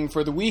everything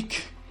for the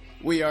week.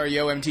 We are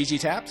Yo MTG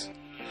Taps.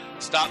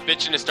 Stop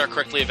bitching and start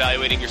correctly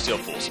evaluating your seal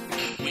pools.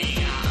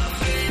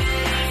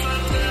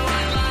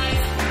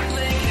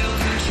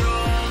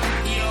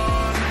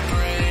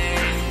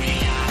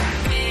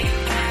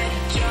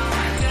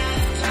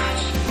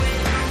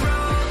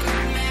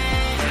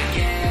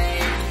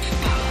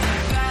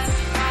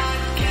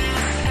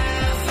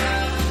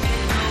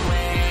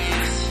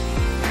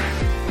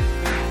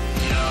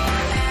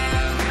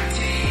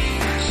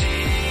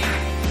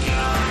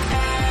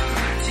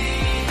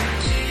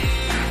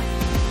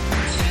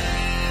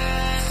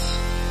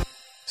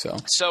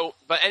 So,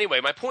 but anyway,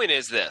 my point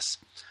is this.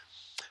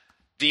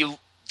 The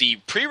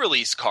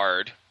pre-release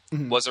card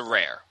was a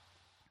rare.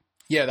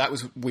 Yeah, that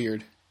was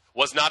weird.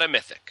 Was not a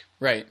mythic.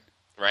 Right.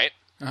 Right?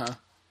 Uh-huh.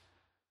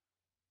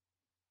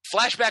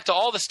 Flashback to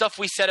all the stuff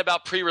we said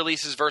about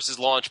pre-releases versus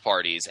launch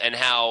parties and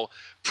how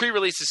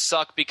pre-releases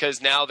suck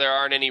because now there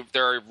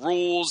are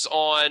rules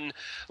on,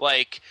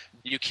 like,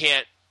 you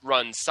can't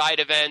run side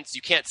events,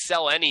 you can't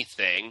sell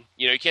anything,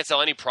 you can't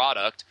sell any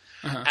product.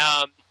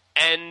 Uh-huh.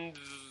 And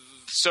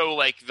so,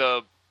 like,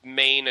 the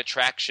main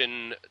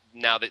attraction,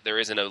 now that there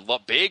isn't a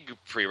big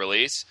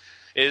pre-release,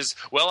 is,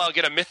 well, I'll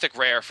get a mythic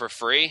rare for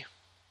free.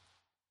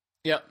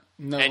 Yep.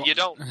 No. And you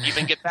don't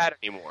even get that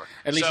anymore.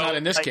 At least not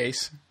in this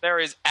case. There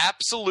is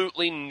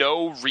absolutely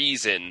no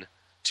reason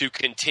to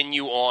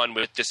continue on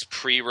with this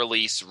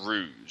pre-release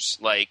ruse.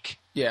 Like,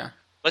 yeah.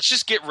 Let's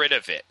just get rid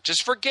of it.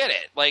 Just forget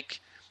it. Like,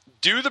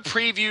 do the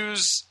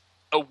previews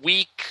a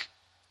week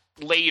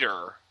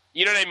later.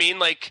 You know what I mean?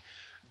 Like,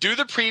 do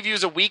the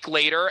previews a week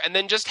later, and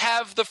then just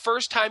have the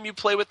first time you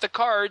play with the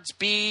cards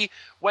be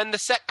when the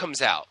set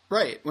comes out.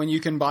 Right, when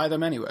you can buy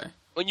them anyway.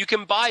 When you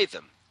can buy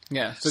them.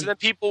 Yeah. So then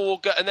people will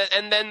go,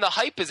 and then the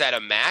hype is at a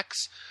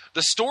max.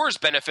 The stores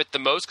benefit the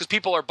most because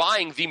people are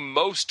buying the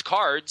most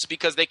cards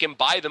because they can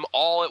buy them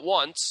all at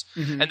once,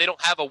 and they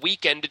don't have a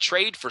weekend to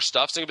trade for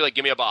stuff. So they're going to be like,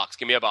 give me a box,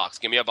 give me a box,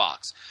 give me a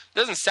box. It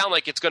doesn't sound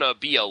like it's going to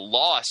be a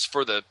loss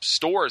for the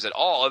stores at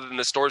all, other than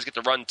the stores get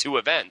to run 2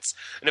 events.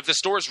 And if the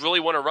stores really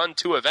want to run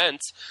 2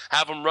 events,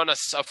 have them run a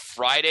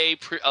Friday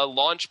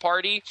launch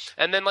party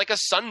and then like a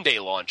Sunday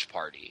launch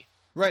party.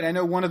 Right. I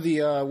know one of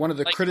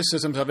the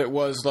criticisms of it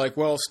was like,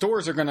 well,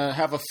 stores are going to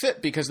have a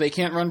fit because they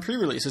can't run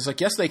pre-release. It's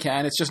like, yes, they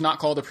can. It's just not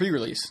called a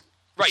pre-release.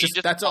 Right,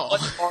 That's all.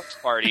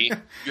 Launch party.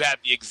 You have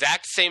the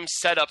exact same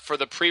setup for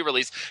the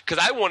pre-release, because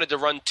I wanted to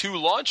run 2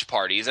 launch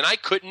parties, and I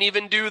couldn't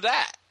even do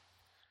that.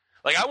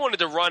 Like, I wanted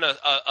to run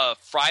a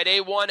Friday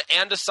one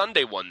and a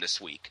Sunday one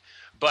this week,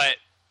 but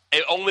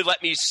it only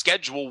let me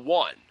schedule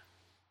one.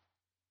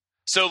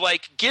 So,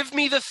 like, give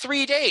me the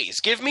 3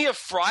 days. Give me a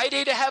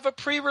Friday to have a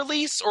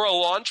pre-release or a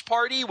launch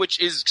party, which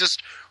is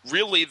just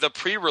really the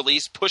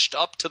pre-release pushed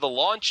up to the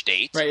launch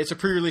date. Right, it's a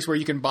pre-release where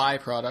you can buy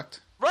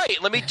product.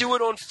 Right, let me do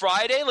it on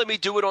Friday, let me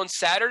do it on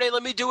Saturday,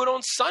 let me do it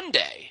on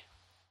Sunday.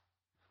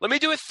 Let me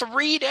do it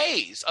 3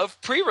 days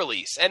of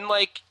pre-release. And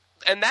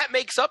that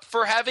makes up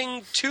for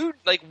having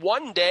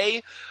 1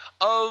 day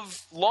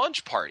of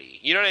launch party.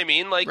 You know what I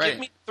mean? Like, right. Give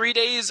me 3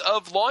 days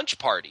of launch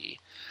party.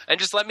 And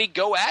just let me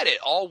go at it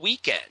all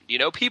weekend. You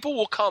know, people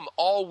will come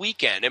all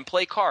weekend and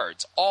play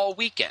cards all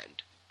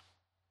weekend.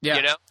 Yeah.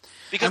 You know?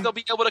 Because they'll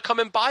be able to come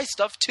and buy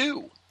stuff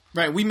too.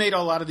 Right. We made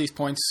a lot of these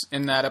points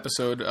in that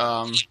episode.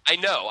 I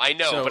know.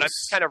 So but I'm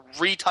kind of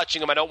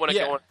retouching them. I don't want to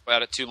go on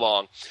about it too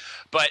long.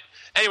 But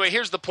anyway,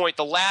 here's the point.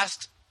 The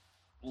last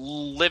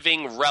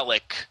living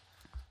relic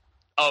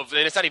and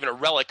it's not even a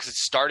relic because it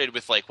started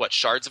with,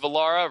 Shards of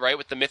Alara, right?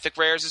 With the Mythic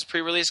Rares as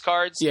pre-release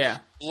cards? Yeah.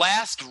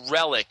 Last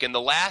relic and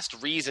the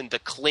last reason to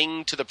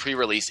cling to the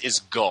pre-release is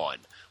gone.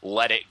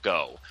 Let it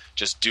go.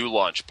 Just do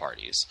launch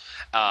parties.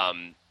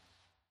 And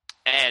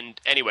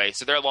anyway,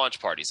 so there are launch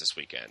parties this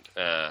weekend.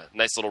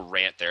 Nice little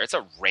rant there. It's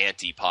a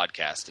ranty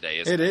podcast today,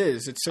 isn't it? It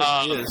is. It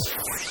certainly is.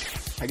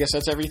 I guess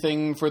that's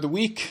everything for the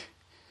week.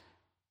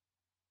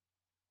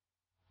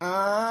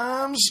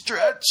 I'm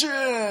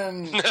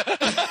stretching.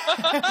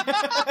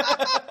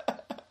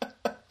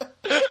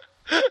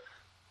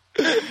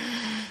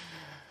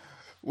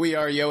 We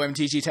are Yo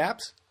MTG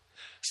Taps.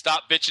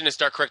 Stop bitching and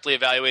start correctly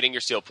evaluating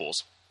your seal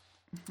pools.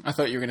 I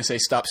thought you were going to say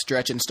stop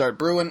stretching, start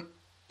brewing.